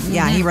day.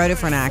 Yeah, he wrote it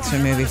for an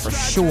action movie for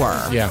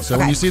sure. Yeah, so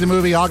when you see the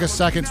movie August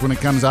 2nd, when it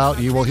comes out,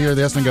 you will hear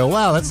this and go,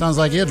 wow, that sounds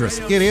like Idris.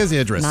 It is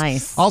Idris.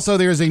 Nice. Also,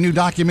 there's a new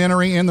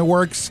documentary in the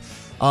works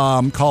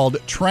called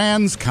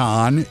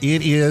Transcon.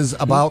 It is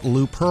about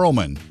Lou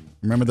Pearlman.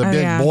 Remember the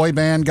big boy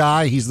band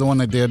guy? He's the one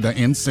that did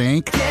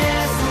NSYNC.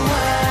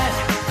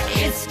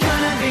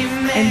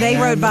 And they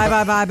wrote Bye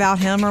Bye Bye about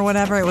him or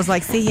whatever. It was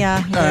like, see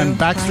ya. And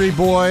Backstreet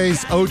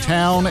Boys,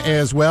 O-Town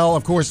as well.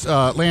 Of course,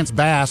 Lance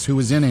Bass, who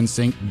was in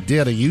NSYNC,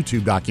 did a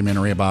YouTube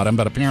documentary about him,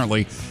 but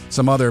apparently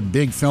some other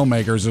big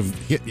filmmakers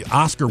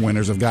Oscar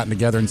winners have gotten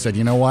together and said,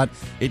 you know what?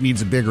 It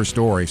needs a bigger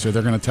story. So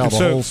they're going to tell the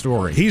whole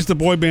story. He's the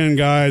boy band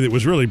guy that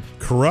was really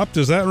corrupt.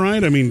 Is that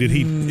right? I mean, did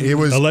he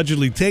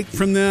allegedly take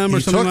from them or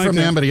something like that? He took from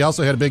them, but he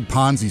also had a big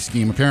Ponzi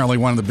scheme, apparently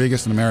one of the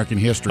biggest in American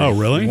history. Oh,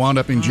 really? He wound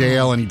up in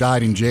jail, and he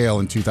died in jail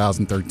in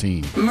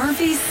 2013.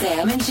 Murphy,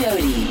 Sam, and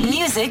Jody.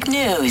 Music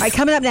news. All right,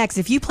 coming up next,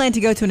 if you plan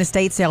to go to an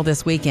estate sale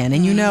this weekend,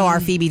 and you know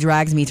our Phoebe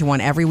drags me to one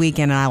every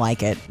weekend, and I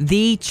like it,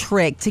 the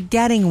trick to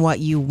getting what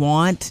you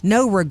want,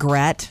 no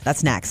regret,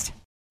 that's next.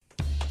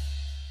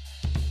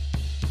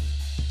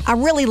 I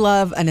really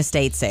love an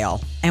estate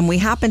sale, and we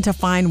happened to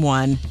find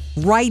one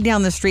right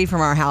down the street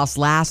from our house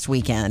last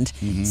weekend.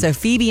 So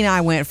Phoebe and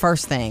I went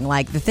first thing.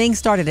 Like, the thing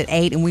started at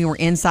 8, and we were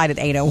inside at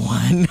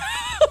 8:01.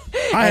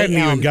 I hadn't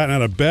even gotten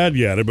out of bed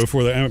yet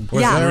before the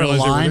Was there a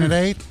line at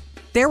 8?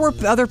 There were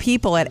other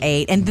people at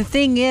 8, and the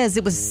thing is,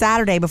 it was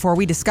Saturday before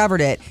we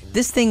discovered it.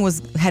 This thing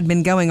had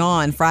been going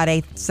on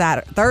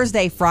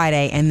Thursday,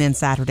 Friday, and then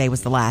Saturday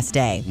was the last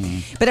day.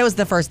 But it was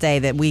the first day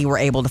that we were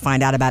able to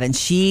find out about it, and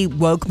she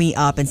woke me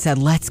up and said,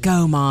 let's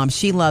go, Mom.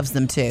 She loves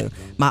them too,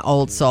 my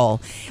old soul.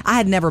 I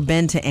had never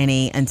been to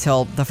any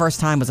until the first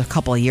time was a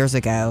couple of years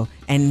ago,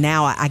 and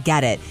now I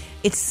get it.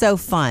 It's so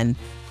fun.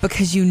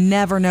 Because you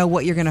never know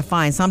what you're going to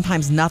find.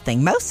 Sometimes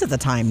nothing. Most of the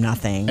time,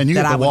 nothing. And you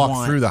that have to I would walk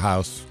want. through the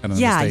house.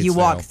 Yeah, you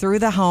walk through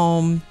the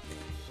home.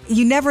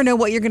 You never know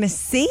what you're going to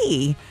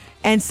see.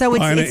 And so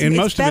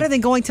it's better than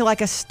going to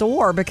like a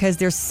store because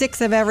there's 6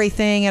 of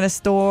everything at a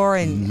store.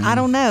 And I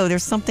don't know.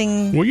 There's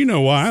something. Well, you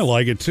know why I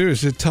like it, too,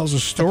 is it tells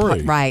a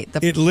story. Right.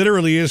 It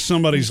literally is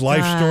somebody's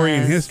life story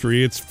and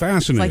history. It's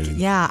fascinating.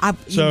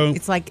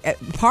 It's like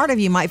part of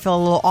you might feel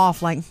a little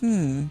off, like,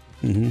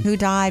 who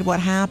died? What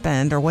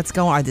happened? Or what's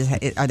going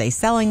on? Are they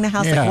selling the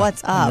house? Yeah, like,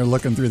 what's up? They're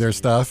looking through their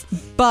stuff.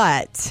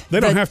 But they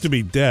don't have to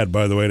be dead,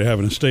 by the way, to have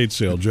an estate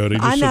sale, Jody.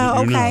 Just I know.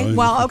 So that you know.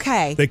 Well,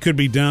 okay. They could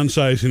be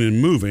downsizing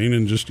and moving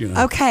and just,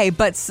 Okay,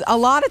 but a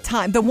lot of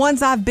time, the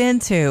ones I've been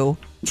to,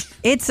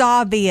 it's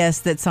obvious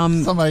that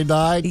somebody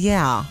died.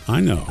 Yeah.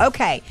 I know.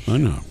 Okay. I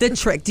know. The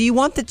trick. Do you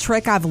want the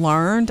trick I've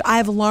learned?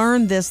 I've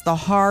learned this the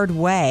hard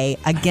way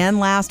again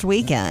last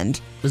weekend.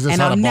 Is this and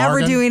not I'll a never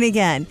bargain? do it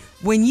again.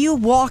 When you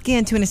walk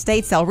into an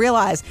estate sale,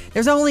 realize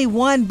there's only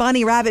one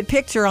bunny rabbit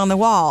picture on the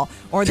wall,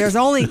 or there's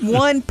only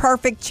one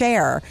perfect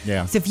chair.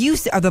 Yeah. So if you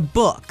or the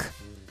book,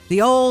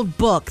 the old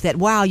book that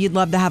you'd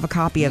love to have a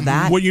copy of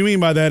that. What you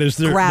mean by that is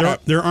Grab it.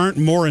 there aren't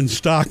more in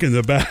stock in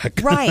the back.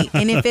 Right.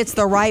 And if it's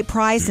the right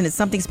price and it's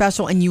something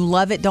special and you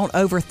love it, don't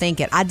overthink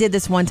it. I did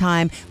this one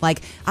time.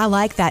 Like, I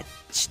like that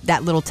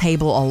little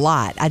table a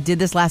lot. I did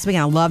this last week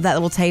and I love that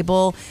little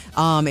table.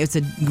 It's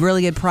a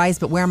really good price,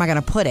 but where am I going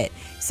to put it?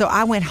 So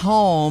I went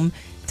home,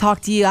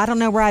 talked to you. I don't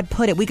know where I'd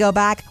put it. We go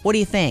back. What do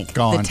you think?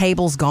 Gone. The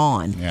table's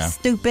gone. Yeah.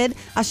 Stupid.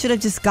 I should have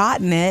just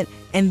gotten it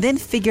and then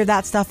figured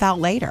that stuff out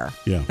later.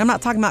 Yeah. I'm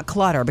not talking about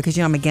clutter because,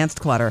 I'm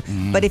against clutter.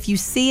 But if you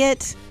see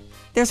it,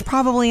 there's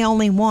probably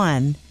only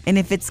one. And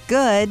if it's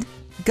good,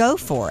 go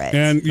for it.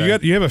 And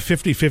you have a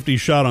 50-50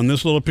 shot on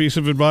this little piece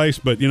of advice,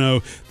 but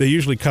they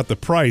usually cut the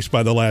price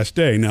by the last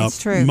day. Now,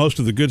 It's true. most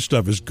of the good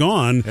stuff is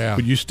gone,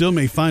 but you still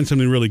may find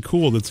something really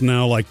cool that's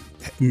now like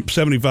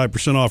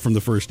 75% off from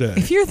the first day.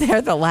 If you're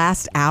there the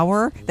last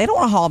hour, they don't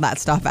want to haul that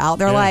stuff out.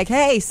 They're like,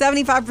 hey,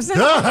 75%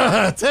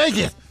 off. Take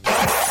it.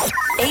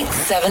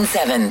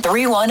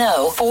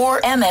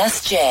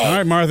 877-310-4MSJ. All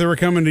right, Martha, we're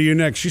coming to you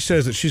next. She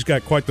says that she's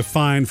got quite the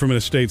find from an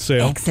estate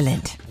sale.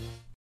 Excellent.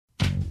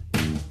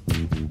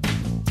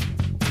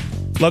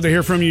 Love to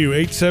hear from you.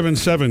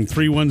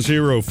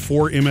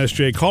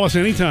 877-310-4MSJ. Call us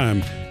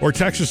anytime or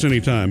text us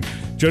anytime.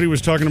 Jody was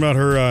talking about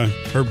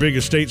her big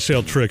estate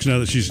sale tricks now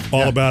that she's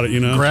all about it,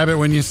 Grab it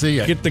when you see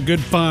it. Get the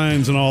good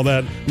finds and all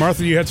that.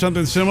 Martha, you had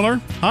something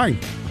similar? Hi.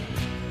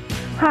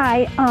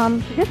 Hi.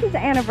 This is the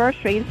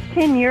anniversary. It's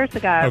 10 years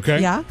ago.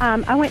 Okay. Yeah.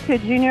 I went to a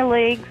junior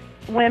leagues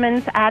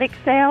women's attic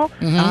sale.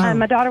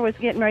 My daughter was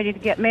getting ready to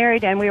get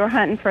married, and we were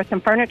hunting for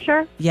some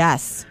furniture.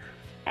 Yes.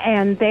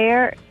 And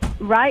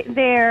right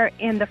there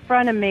in the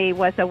front of me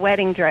was a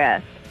wedding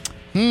dress.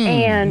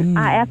 And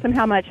I asked them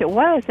how much it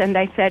was, and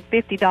they said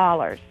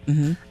 $50.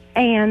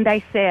 And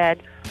they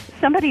said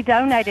somebody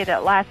donated it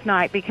last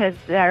night because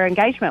their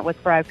engagement was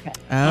broken.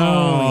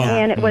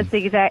 And it was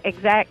the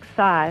exact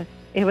size.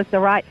 It was the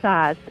right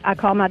size. I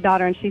called my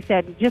daughter, and she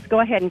said, just go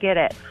ahead and get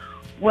it.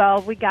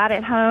 Well, we got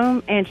it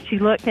home, and she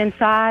looked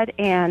inside,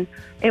 and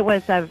it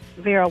was a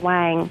Vera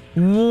Wang.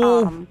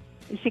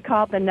 She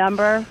called the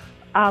number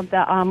of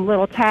the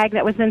little tag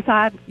that was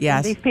inside.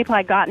 Yes. These people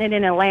had gotten it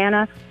in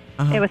Atlanta.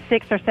 It was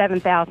 $6,000 or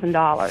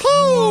 $7,000.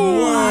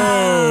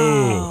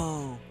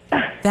 Wow.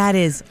 That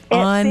is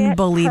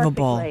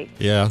unbelievable.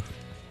 Perfectly. Yeah.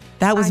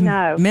 That was I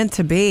know. meant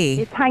to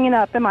be. It's hanging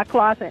up in my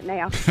closet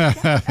now.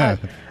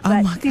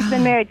 But she's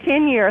been married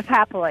 10 years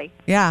happily.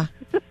 Yeah.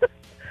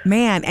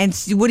 Man, and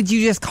what did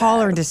you just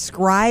call her and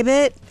describe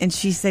it? And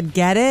she said,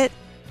 get it?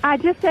 I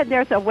just said,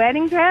 there's a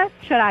wedding dress.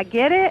 Should I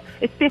get it?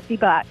 It's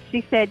 $50.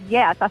 She said,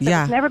 yes. I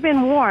said, it's never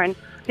been worn.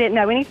 Didn't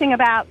know anything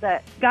about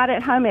that. Got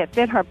it home. It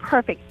fit her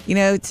perfect. You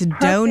know, to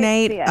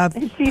donate fit. a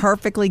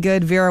perfectly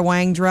good Vera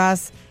Wang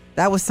dress,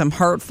 that was some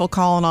hurtful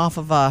calling off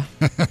of a,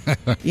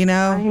 you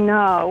know? I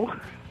know.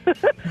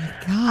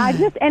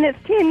 And it's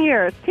 10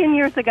 years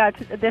ago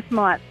this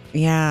month.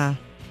 Yeah.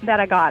 That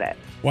I got it.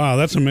 Wow,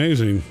 that's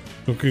amazing.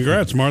 Well,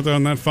 congrats, Martha,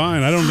 on that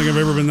find. I don't think I've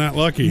ever been that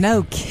lucky.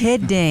 No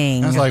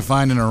kidding. That's like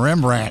finding a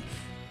Rembrandt.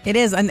 It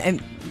is.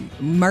 And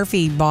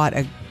Murphy bought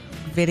a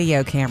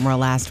video camera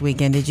last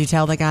weekend. Did you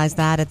tell the guys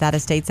that at that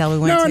estate sale we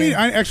went to? No,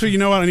 actually, you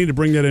know what? I need to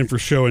bring that in for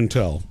show and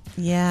tell.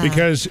 Yeah.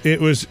 Because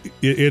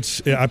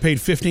I paid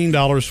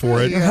 $15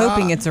 for it. You're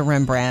hoping it's a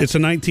Rembrandt. It's a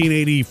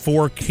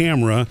 1984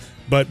 camera,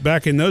 but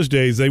back in those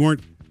days, they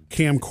weren't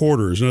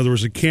camcorders. In other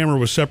words, the camera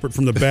was separate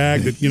from the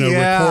bag that,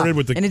 recorded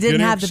with the... And it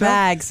didn't have the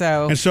bag,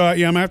 so... And so, I'm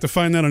going to have to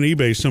find that on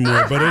eBay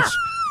somewhere, but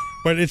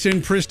it's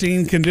in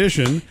pristine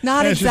condition.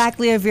 Not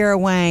exactly a Vera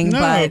Wang,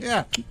 but...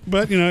 Yeah.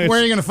 But, where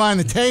are you going to find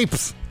the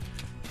tapes?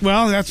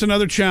 Well, that's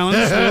another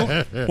challenge.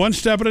 Still. One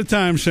step at a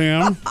time,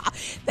 Sam.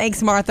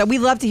 Thanks, Martha. We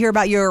love to hear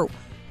about your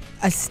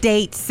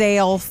estate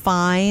sale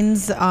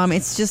finds.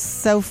 It's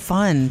just so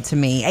fun to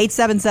me.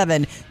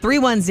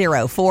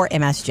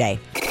 877-310-4MSJ.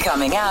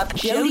 Coming up,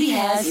 Jody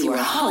has your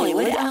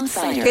Hollywood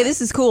Outsider. Okay,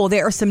 this is cool.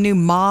 There are some new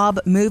mob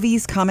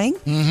movies coming.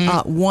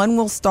 One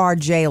will star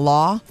J.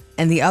 Law,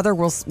 and the other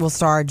will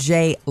star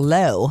J.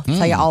 Lo. I'll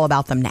tell you all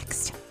about them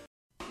next.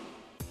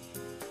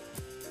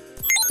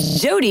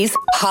 Jody's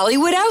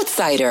Hollywood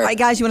Outsider. All right,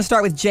 guys, you want to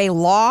start with J.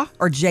 Law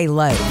or J.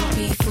 Lo?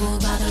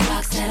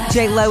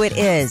 J. Lo it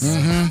is.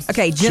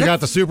 Okay, she got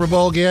the Super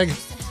Bowl gig?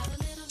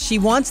 She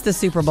wants the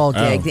Super Bowl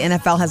gig. The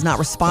NFL has not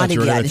responded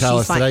yet. yet. Tell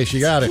us today she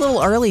got it. It's a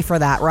little early for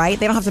that, right?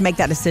 They don't have to make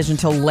that decision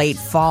until late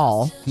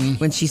fall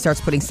when she starts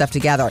putting stuff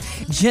together.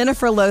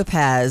 Jennifer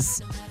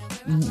Lopez,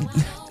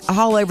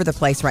 all over the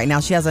place right now.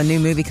 She has a new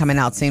movie coming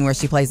out soon where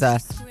she plays a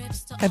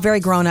very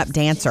grown-up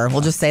dancer.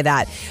 We'll just say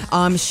that.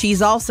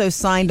 She's also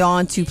signed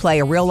on to play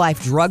a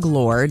real-life drug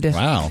lord.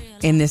 Wow.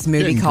 In this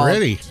movie Getting called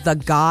gritty. The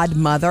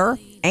Godmother.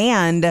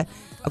 And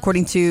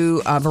according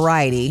to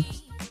Variety,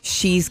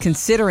 she's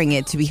considering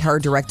it to be her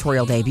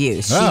directorial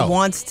debut. She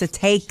wants to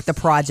take the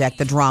project,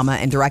 the drama,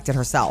 and direct it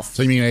herself.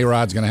 So you mean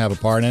A-Rod's going to have a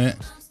part in it?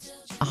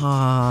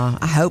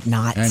 I hope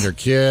not. And her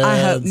kids? I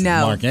hope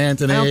no. Mark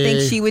Anthony? I don't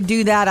think she would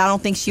do that. I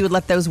don't think she would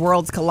let those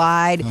worlds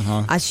collide.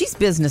 She's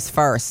business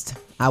first.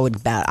 I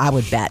would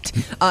bet.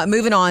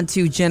 Moving on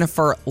to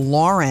Jennifer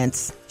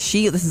Lawrence.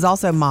 This is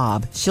also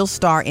Mob. She'll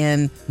star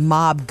in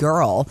Mob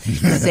Girl.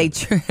 This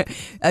is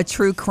a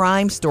true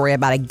crime story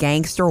about a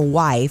gangster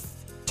wife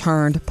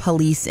turned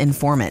police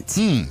informant.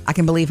 I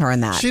can believe her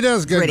in that. She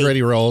does good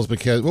gritty roles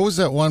because what was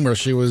that one where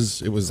it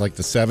was like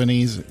the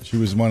 70s? She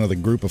was one of the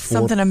group of four.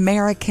 Something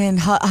American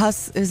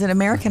is it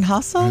American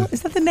Hustle?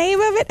 Is that the name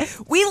of it?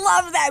 We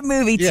love that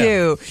movie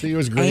too. She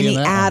was great. Amy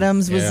in that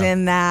Adams one. was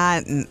in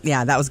that. And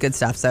that was good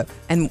stuff. So,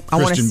 and I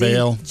want to see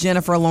Bale.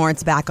 Jennifer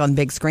Lawrence back on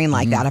big screen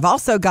like that. I've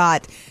also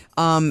got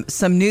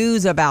some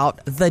news about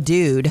The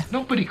Dude.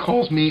 Nobody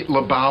calls me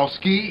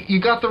Lebowski. You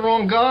got the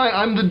wrong guy.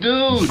 I'm the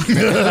dude.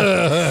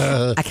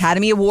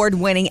 Academy Award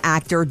winning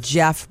actor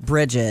Jeff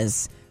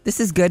Bridges. This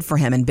is good for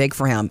him and big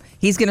for him.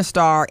 He's going to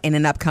star in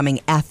an upcoming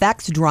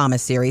FX drama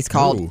series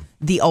called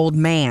The Old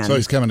Man. So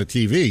he's coming to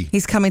TV.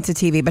 He's coming to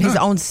TV, but his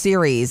own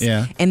series.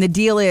 Yeah. And the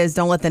deal is,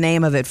 don't let the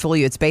name of it fool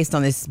you. It's based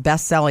on this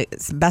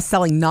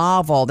best-selling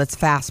novel that's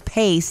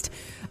fast-paced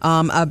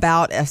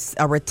about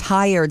a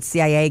retired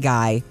CIA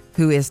guy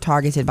who is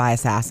targeted by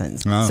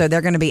assassins. Oh. So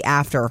they're going to be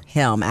after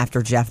him,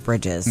 after Jeff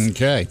Bridges.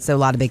 Okay. So a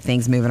lot of big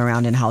things moving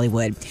around in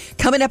Hollywood.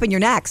 Coming up in your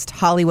next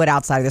Hollywood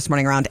Outsider this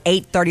morning around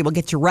 8:30, we'll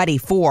get you ready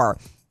for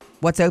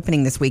what's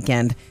opening this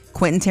weekend.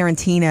 Quentin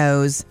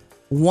Tarantino's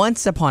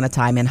Once Upon a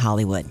Time in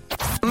Hollywood.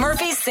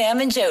 Murphy, Sam,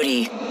 and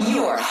Jody,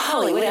 your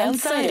Hollywood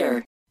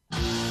Outsider.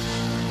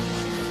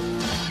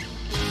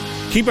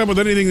 Keep up with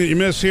anything that you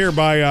miss here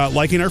by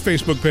liking our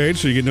Facebook page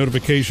so you get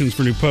notifications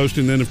for new posts.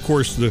 And then, of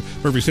course, the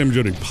Murphy, Sam, and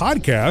Jody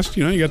podcast.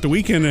 You know, you got the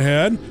weekend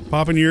ahead.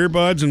 Pop in your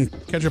earbuds and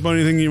catch up on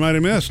anything you might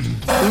have missed.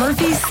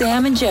 Murphy,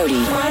 Sam, and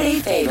Jody, Friday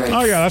favorites.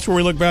 Oh, yeah, that's where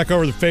we look back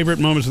over the favorite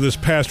moments of this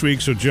past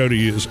week. So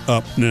Jody is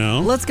up now.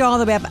 Let's go all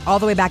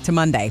the way back to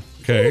Monday.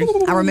 Okay.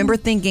 I remember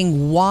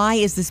thinking, why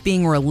is this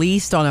being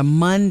released on a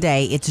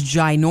Monday? It's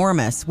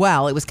ginormous.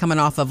 Well, it was coming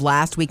off of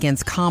last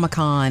weekend's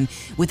Comic-Con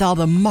with all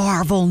the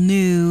Marvel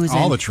news.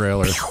 All and the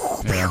trailers.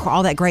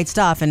 all that great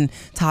stuff and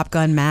Top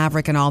Gun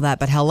Maverick and all that.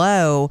 But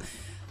hello,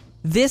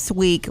 this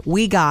week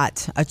we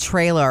got a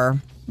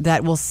trailer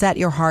that will set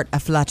your heart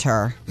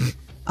aflutter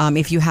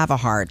if you have a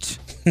heart.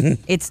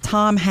 It's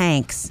Tom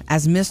Hanks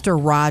as Mr.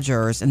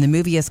 Rogers, and the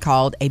movie is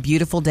called A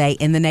Beautiful Day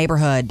in the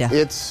Neighborhood.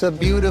 It's a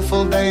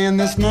beautiful day in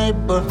this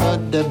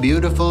neighborhood, a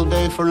beautiful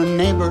day for a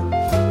neighbor.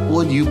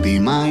 Would you be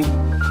mine?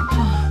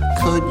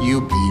 Could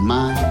you be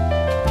mine?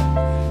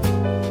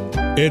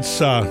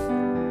 It's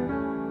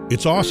awesome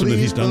that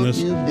he's done this.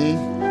 You be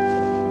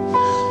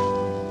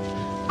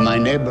my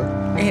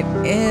neighbor. It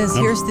is.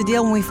 Here's the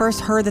deal. When we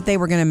first heard that they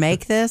were going to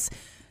make this,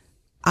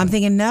 I'm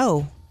thinking,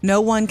 no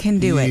one can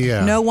do it.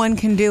 Yeah. No one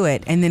can do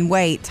it. And then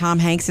wait, Tom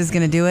Hanks is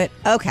going to do it?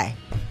 Okay.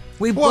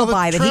 We'll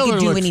buy that he can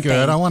do looks anything.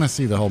 Good. I want to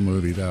see the whole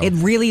movie, though. It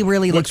really,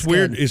 really What's looks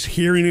weird good. is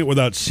hearing it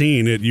without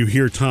seeing it. You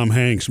hear Tom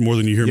Hanks more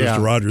than you hear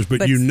Mr. Rogers,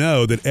 but you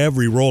know that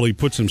every role he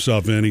puts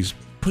himself in, he's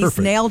perfect.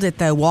 He's nailed it,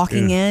 though.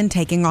 Walking in,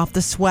 taking off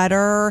the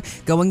sweater,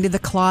 going to the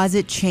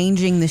closet,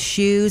 changing the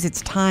shoes.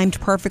 It's timed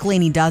perfectly,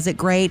 and he does it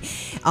great.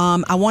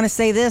 I want to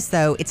say this,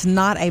 though. It's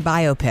not a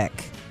biopic.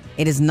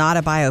 It is not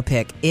a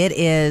biopic. It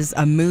is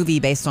a movie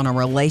based on a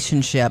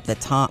relationship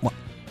that I'll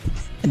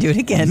do it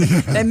again,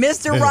 that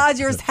Mr.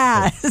 Rogers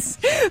has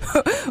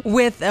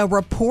with a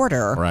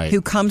reporter who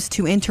comes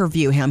to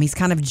interview him. He's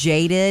kind of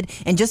jaded,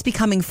 and just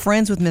becoming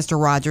friends with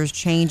Mr. Rogers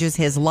changes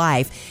his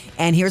life.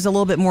 And here's a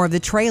little bit more of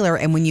the trailer,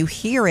 and when you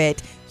hear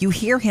it, you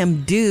hear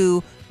him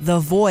do the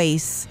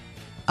voice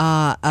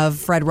of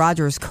Fred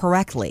Rogers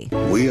correctly.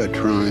 We are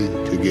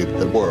trying to give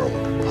the world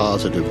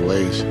positive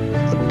ways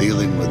of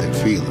dealing with their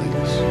feelings.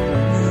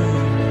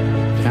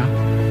 Yeah?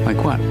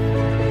 Like what?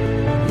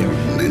 There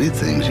are many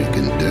things you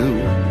can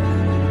do.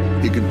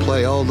 You can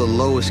play all the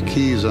lowest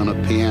keys on a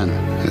piano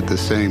at the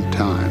same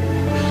time.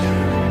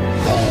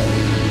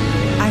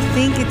 I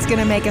think it's going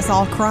to make us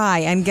all cry.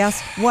 And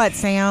guess what,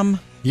 Sam?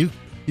 You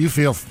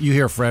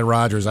hear Fred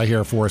Rogers, I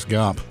hear Forrest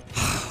Gump.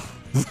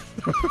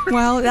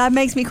 Well, that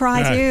makes me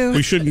cry, too.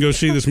 We shouldn't go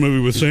see this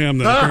movie with Sam,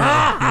 then.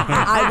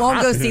 I won't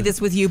go see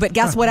this with you, but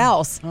guess what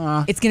else?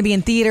 It's going to be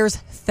in theaters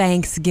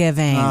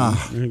Thanksgiving.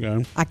 There you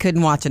go. I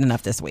couldn't watch it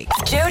enough this week.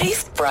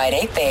 Jody's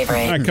Friday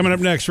favorite. All right, coming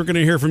up next, we're going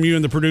to hear from you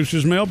in the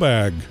producer's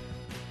mailbag.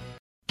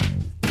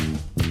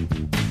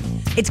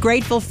 It's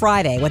Grateful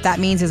Friday. What that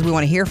means is we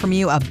want to hear from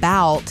you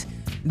about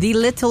the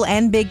little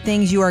and big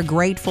things you are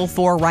grateful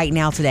for right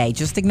now today.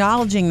 Just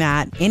acknowledging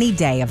that any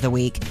day of the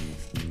week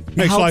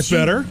Makes helps life you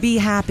better. Be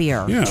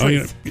happier. Yeah, I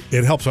mean,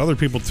 it helps other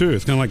people too.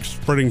 It's kind of like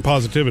spreading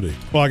positivity.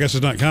 Well, I guess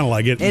it's not kind of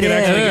like it. It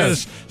actually is.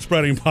 is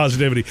spreading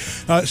positivity.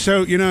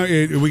 So,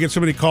 we get so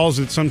many calls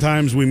that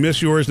sometimes we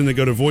miss yours and they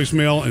go to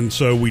voicemail, and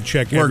so we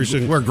check every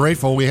single. We're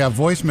grateful we have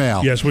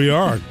voicemail. Yes, we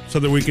are, so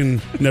that we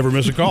can never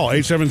miss a call.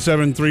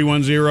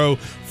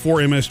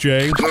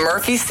 877-310-4MSJ.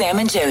 Murphy, Sam,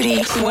 and Jody,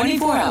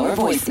 24-hour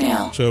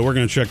voicemail. So we're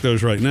going to check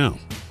those right now.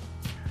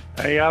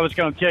 Hey, I was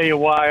going to tell you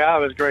why I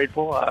was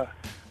grateful. I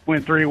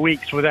went 3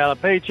 weeks without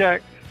a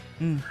paycheck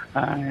and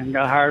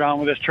got hired on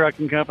with this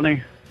trucking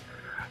company.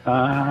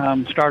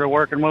 Started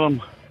working with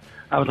them.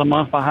 I was a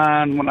month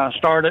behind when I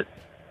started,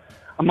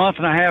 a month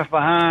and a half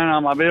behind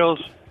on my bills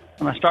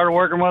when I started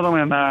working with them.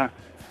 And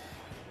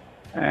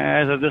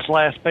as of this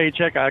last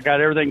paycheck, I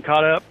got everything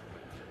caught up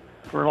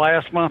for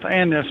last month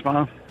and this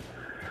month.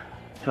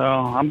 So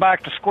I'm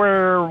back to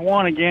square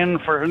one again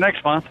for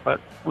next month,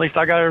 but at least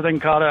I got everything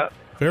caught up.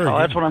 Very good.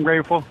 That's what I'm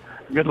grateful.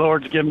 The good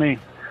Lord's given me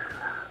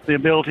the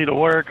ability to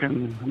work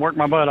and work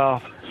my butt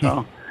off.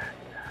 So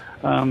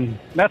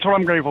that's what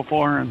I'm grateful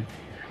for, and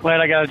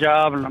glad I got a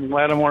job, and I'm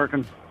glad I'm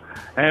working.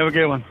 Have a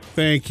good one.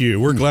 Thank you.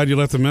 We're glad you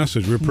left the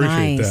message. We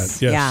appreciate Nice.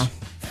 that. Yes. Yeah.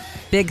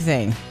 Big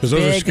thing. Because those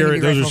are Big thing to scary.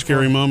 be Those are grateful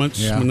scary for.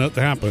 moments when that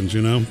happens.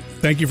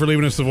 Thank you for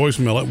leaving us the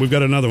voicemail. We've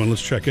got another one.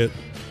 Let's check it.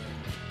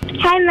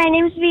 Hi, my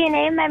name's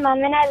Vianney. My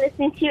mom and I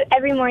listen to you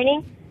every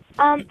morning.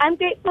 I'm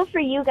grateful for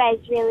you guys,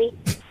 really.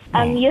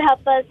 You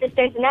help us if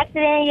there's an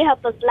accident. You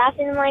help us laugh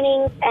in the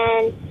mornings,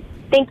 and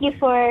thank you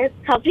for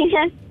helping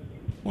us.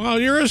 Well,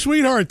 you're a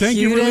sweetheart. Thank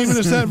you for leaving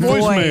us that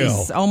voicemail.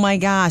 Voice. Oh my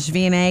gosh,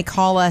 VNA,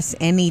 call us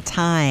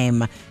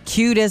anytime.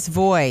 Cutest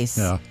voice.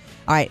 Yeah.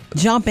 All right,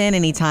 jump in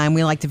anytime.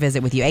 We like to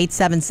visit with you.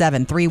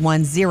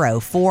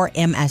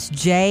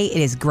 877-310-4MSJ. It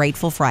is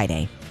Grateful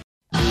Friday.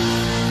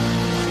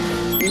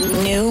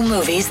 New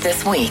Movies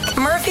this week.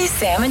 Murphy,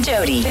 Sam, and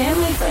Jody.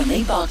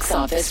 Family-friendly box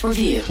office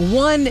review.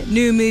 One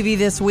new movie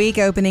this week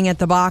opening at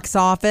the box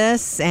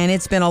office, and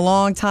it's been a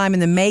long time in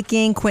the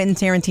making. Quentin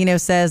Tarantino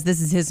says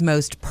this is his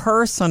most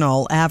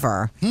personal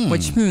ever,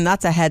 which,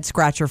 that's a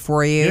head-scratcher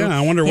for you. Yeah,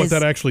 I wonder what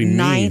that actually means.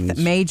 Ninth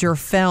major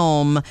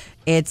film.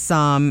 It's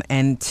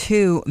and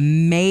two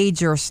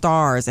major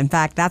stars. In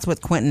fact, that's what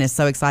Quentin is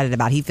so excited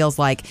about. He feels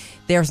like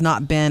there's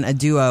not been a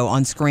duo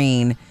on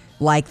screen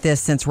like this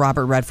since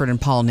Robert Redford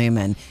and Paul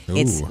Newman. Ooh.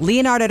 It's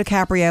Leonardo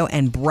DiCaprio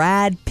and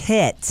Brad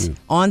Pitt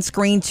on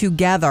screen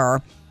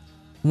together.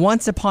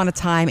 Once Upon a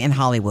Time in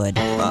Hollywood.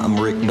 I'm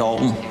Rick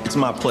Dalton. It's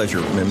my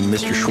pleasure,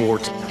 Mr.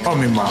 Schwartz. Call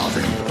me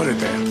Marvin. Put it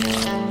there.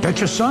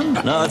 That's your son?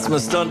 No, it's my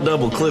stunt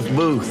double, Cliff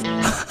Booth.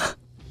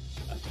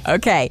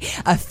 Okay,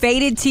 a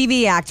faded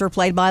TV actor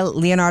played by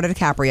Leonardo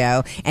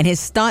DiCaprio and his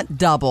stunt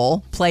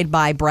double played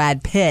by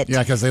Brad Pitt. Yeah,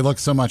 because they look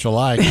so much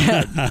alike.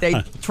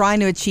 They're trying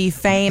to achieve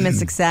fame and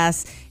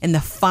success in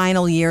the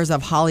final years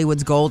of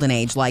Hollywood's golden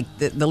age. Like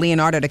the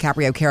Leonardo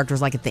DiCaprio character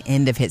is like at the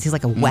end of his. He's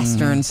like a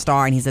Western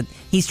star, and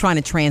he's trying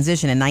to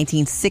transition in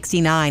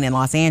 1969 in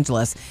Los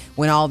Angeles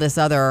when all this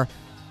other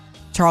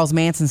Charles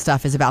Manson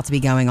stuff is about to be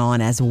going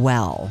on as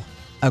well.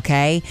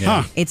 Okay?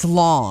 Yeah. It's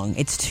long.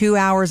 It's 2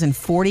 hours and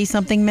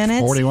 40-something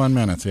minutes. 41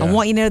 minutes, yeah. I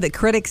want you to know that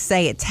critics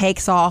say it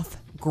takes off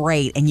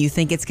great, and you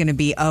think it's going to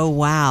be, oh,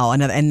 wow.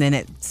 And then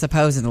it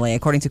supposedly,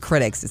 according to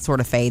critics, it sort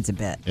of fades a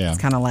bit. Yeah.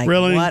 It's kind of like,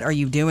 Really? what are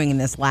you doing in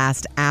this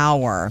last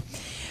hour?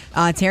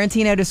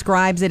 Tarantino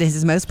describes it as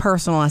his most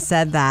personal. I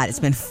said that. It's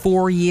been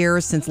 4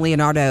 years since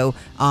Leonardo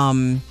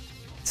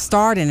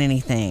starred in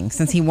anything,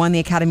 since he won the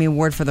Academy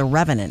Award for The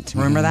Revenant.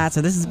 Remember that?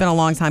 So this has been a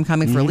long time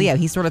coming for Leo.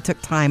 He sort of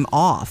took time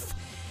off.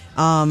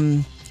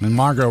 And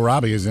Margot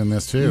Robbie is in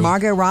this, too.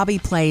 Margot Robbie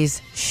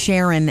plays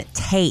Sharon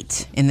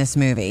Tate in this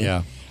movie.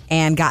 Yeah.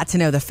 And got to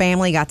know the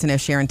family, got to know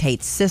Sharon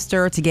Tate's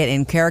sister to get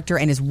in character,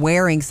 and is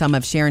wearing some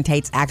of Sharon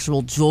Tate's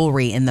actual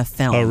jewelry in the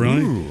film. Oh,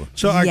 really? Ooh.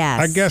 So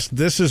I guess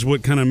this is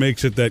what kind of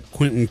makes it that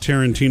Quentin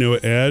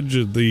Tarantino edge.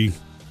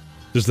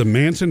 Does the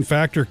Manson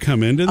factor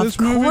come into this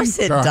movie? Of course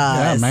it does.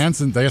 Yeah,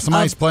 Manson.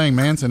 Somebody's playing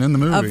Manson in the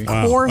movie.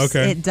 Of course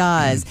okay. it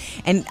does.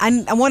 And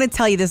I want to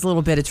tell you this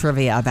little bit of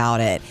trivia about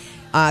it.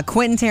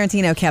 Quentin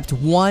Tarantino kept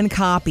one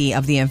copy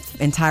of the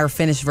entire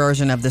finished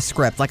version of the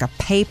script, like a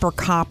paper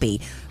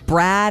copy.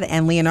 Brad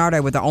and Leonardo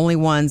were the only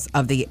ones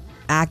of the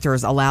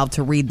actors allowed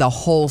to read the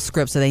whole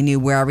script, so they knew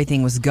where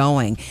everything was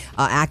going.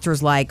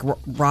 Actors like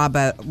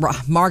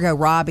Margot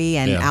Robbie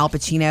and Al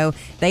Pacino,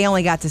 they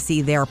only got to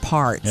see their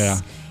parts. Yeah.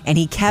 And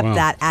he kept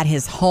that at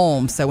his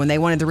home, so when they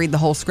wanted to read the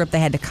whole script, they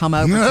had to come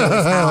over to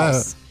his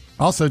house.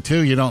 Also,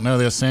 too, you don't know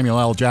this, Samuel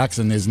L.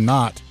 Jackson is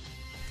not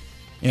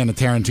in a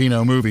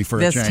Tarantino movie for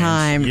a change. This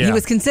time. Yeah. He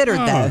was considered,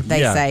 though, they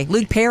say.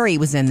 Luke Perry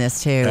was in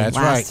this, too. That's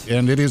right,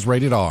 and it is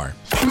rated R.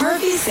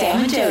 Murphy,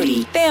 Sam, and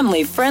Jody.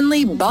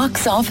 Family-friendly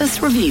box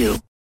office review.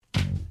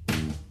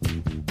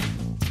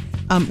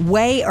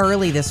 Way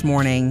early this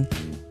morning,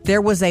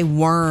 there was a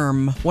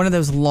worm, one of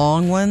those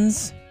long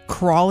ones,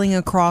 crawling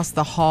across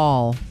the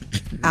hall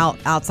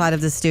outside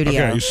of the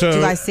studio. Okay, so do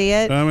you guys see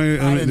it? I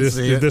didn't did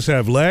see it. this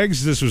have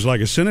legs? This was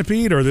like a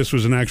centipede, or this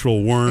was an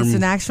actual worm? It's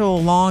an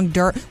actual long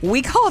dirt.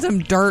 We called them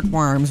dirt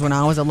worms when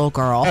I was a little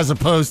girl. As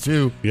opposed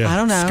to I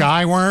don't know.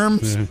 sky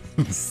worms? Yeah.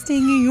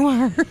 Stinging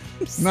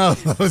worms. No,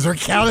 those are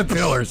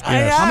caterpillars. I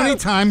know. How many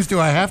times do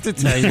I have to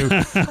tell you?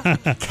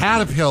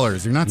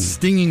 Caterpillars. They're not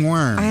stinging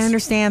worms. I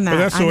understand that. But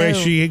that's the I way know.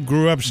 she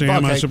grew up,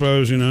 Sam, I Okay.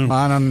 suppose, you know. You're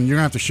going to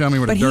have to show me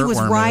what But a he dirt was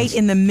worm right is.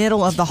 in the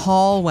middle of the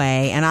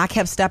hallway, and I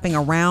kept stepping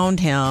around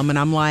him, and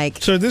I'm like,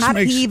 So this how did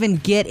makes- he even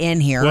get in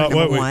here, Well,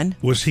 number wait, one?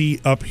 was he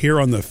up here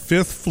on the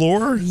 5th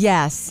floor?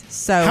 Yes.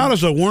 So How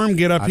does a worm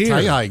get up I'll here?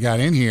 tell you how he got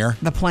in here.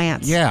 the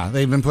plants. Yeah,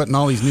 they've been putting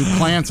all these new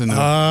plants in the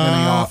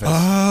office.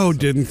 Oh,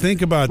 didn't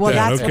think about Well,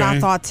 that. that's okay. what I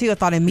thought, too. I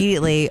thought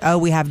immediately,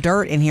 we have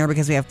dirt in here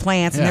because we have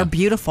plants, and Yeah. they're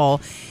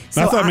beautiful.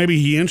 So I thought maybe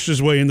he inched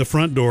his way in the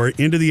front door,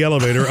 into the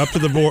elevator, up to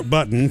the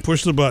button,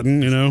 push the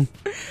button, you know.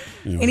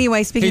 Anyway,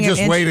 He speaking of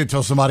just waited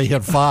till somebody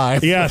hit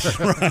 5. Yes,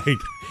 right.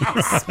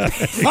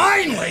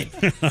 Finally!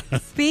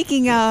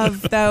 Speaking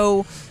of,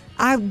 though,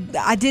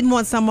 I didn't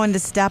want someone to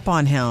step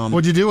on him.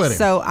 What'd you do with him?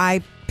 So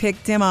I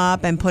picked him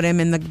up and put him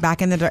in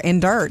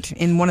dirt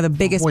in one of the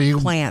biggest Well, you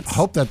plants.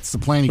 hope that's the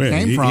plane he Wait,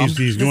 came from. He's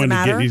Does it going to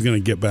matter? he's going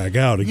to get back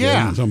out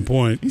again at some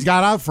point. He's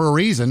got out for a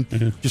reason,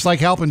 just like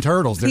helping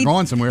turtles. They're He-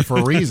 going somewhere for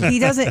a reason. He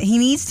doesn't. He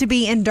needs to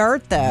be in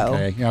dirt, though.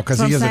 Okay, yeah, because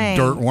That's he what is I'm a saying.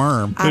 dirt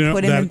worm. I You know,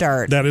 put him in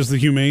dirt. That is the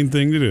humane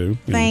thing to do. you know.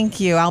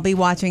 Thank you. I'll be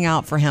watching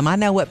out for him. I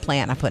know what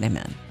plant I put him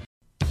in.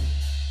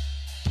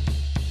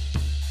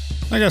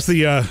 I guess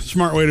the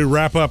smart way to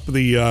wrap up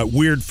the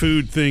weird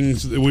food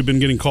things that we've been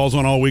getting calls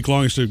on all week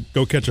long is to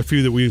go catch a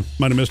few that we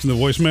might have missed in the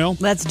voicemail.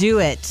 Let's do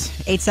it.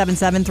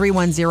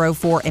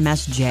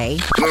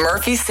 877-310-4MSJ.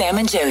 Murphy, Sam,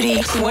 and Jody.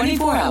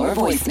 24-hour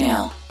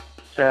voicemail.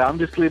 So I'm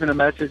just leaving a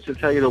message to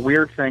tell you the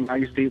weird thing I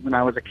used to eat when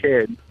I was a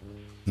kid.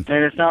 And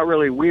it's not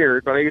really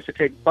weird, but I used to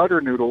take butter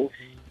noodles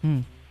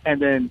and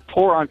then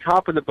pour on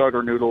top of the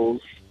butter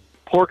noodles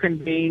pork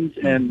and beans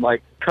and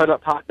like cut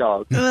up hot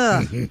dogs.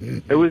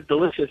 It was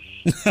delicious.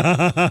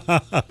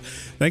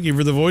 Thank you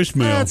for the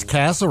voicemail. That's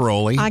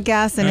casserole. I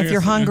guess, and if you're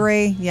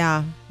hungry,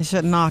 yeah, you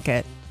shouldn't knock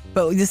it.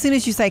 But as soon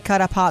as you say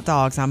cut up hot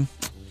dogs, I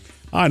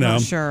know.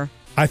 not sure.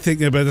 I think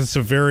that, but it's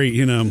a very,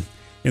 in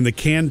the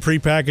canned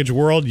prepackaged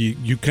world,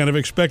 you kind of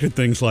expected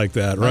things like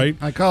that, right?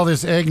 I call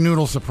this egg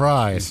noodle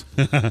surprise.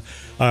 All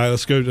right,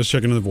 let's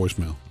check into the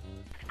voicemail.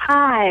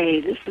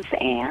 Hi, this is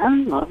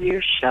Ann. Love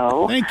your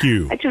show. Thank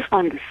you. I just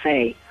wanted to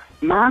say,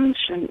 moms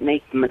shouldn't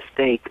make the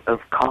mistake of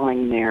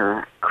calling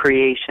their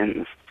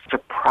creations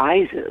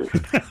surprises.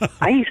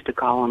 I used to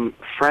call them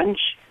French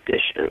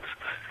dishes.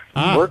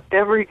 Worked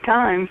every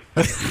time.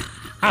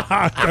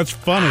 That's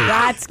funny.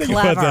 That's Think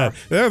about clever. that.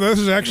 Yeah, this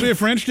is actually a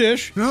French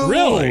dish. Oh,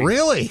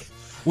 really?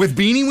 With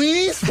beanie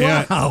weenies?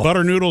 Yeah, Wow.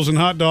 butter noodles and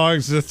hot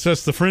dogs.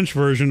 That's the French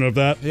version of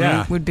that.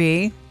 Yeah. Would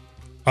be.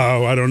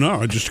 Oh, I don't know.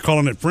 I'm just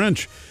calling it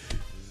French.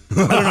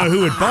 I don't know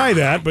who would buy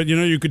that, but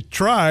you could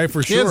try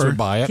for sure. Kids would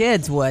buy it.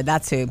 Kids would.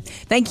 That's who.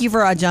 Thank you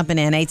for jumping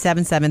in.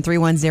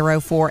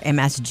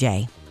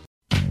 877-310-4MSJ.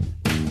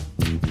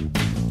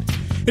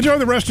 Enjoy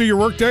the rest of your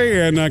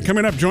workday, and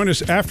coming up, join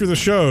us after the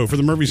show for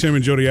the Murphy, Sam,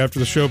 and Jody After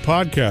the Show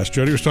podcast.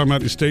 Jody was talking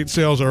about estate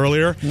sales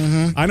earlier.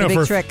 Mm-hmm. I know The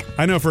big trick.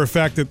 I know for a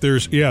fact that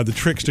there's the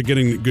tricks to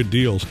getting good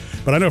deals.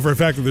 But I know for a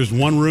fact that there's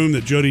one room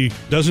that Jody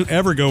doesn't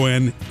ever go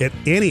in at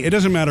any. It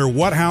doesn't matter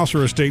what house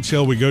or estate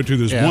sale we go to.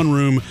 There's one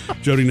room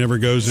Jody never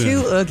goes in.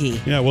 Too oogie.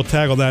 Yeah, we'll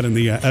tackle that in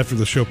the After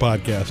the Show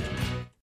podcast.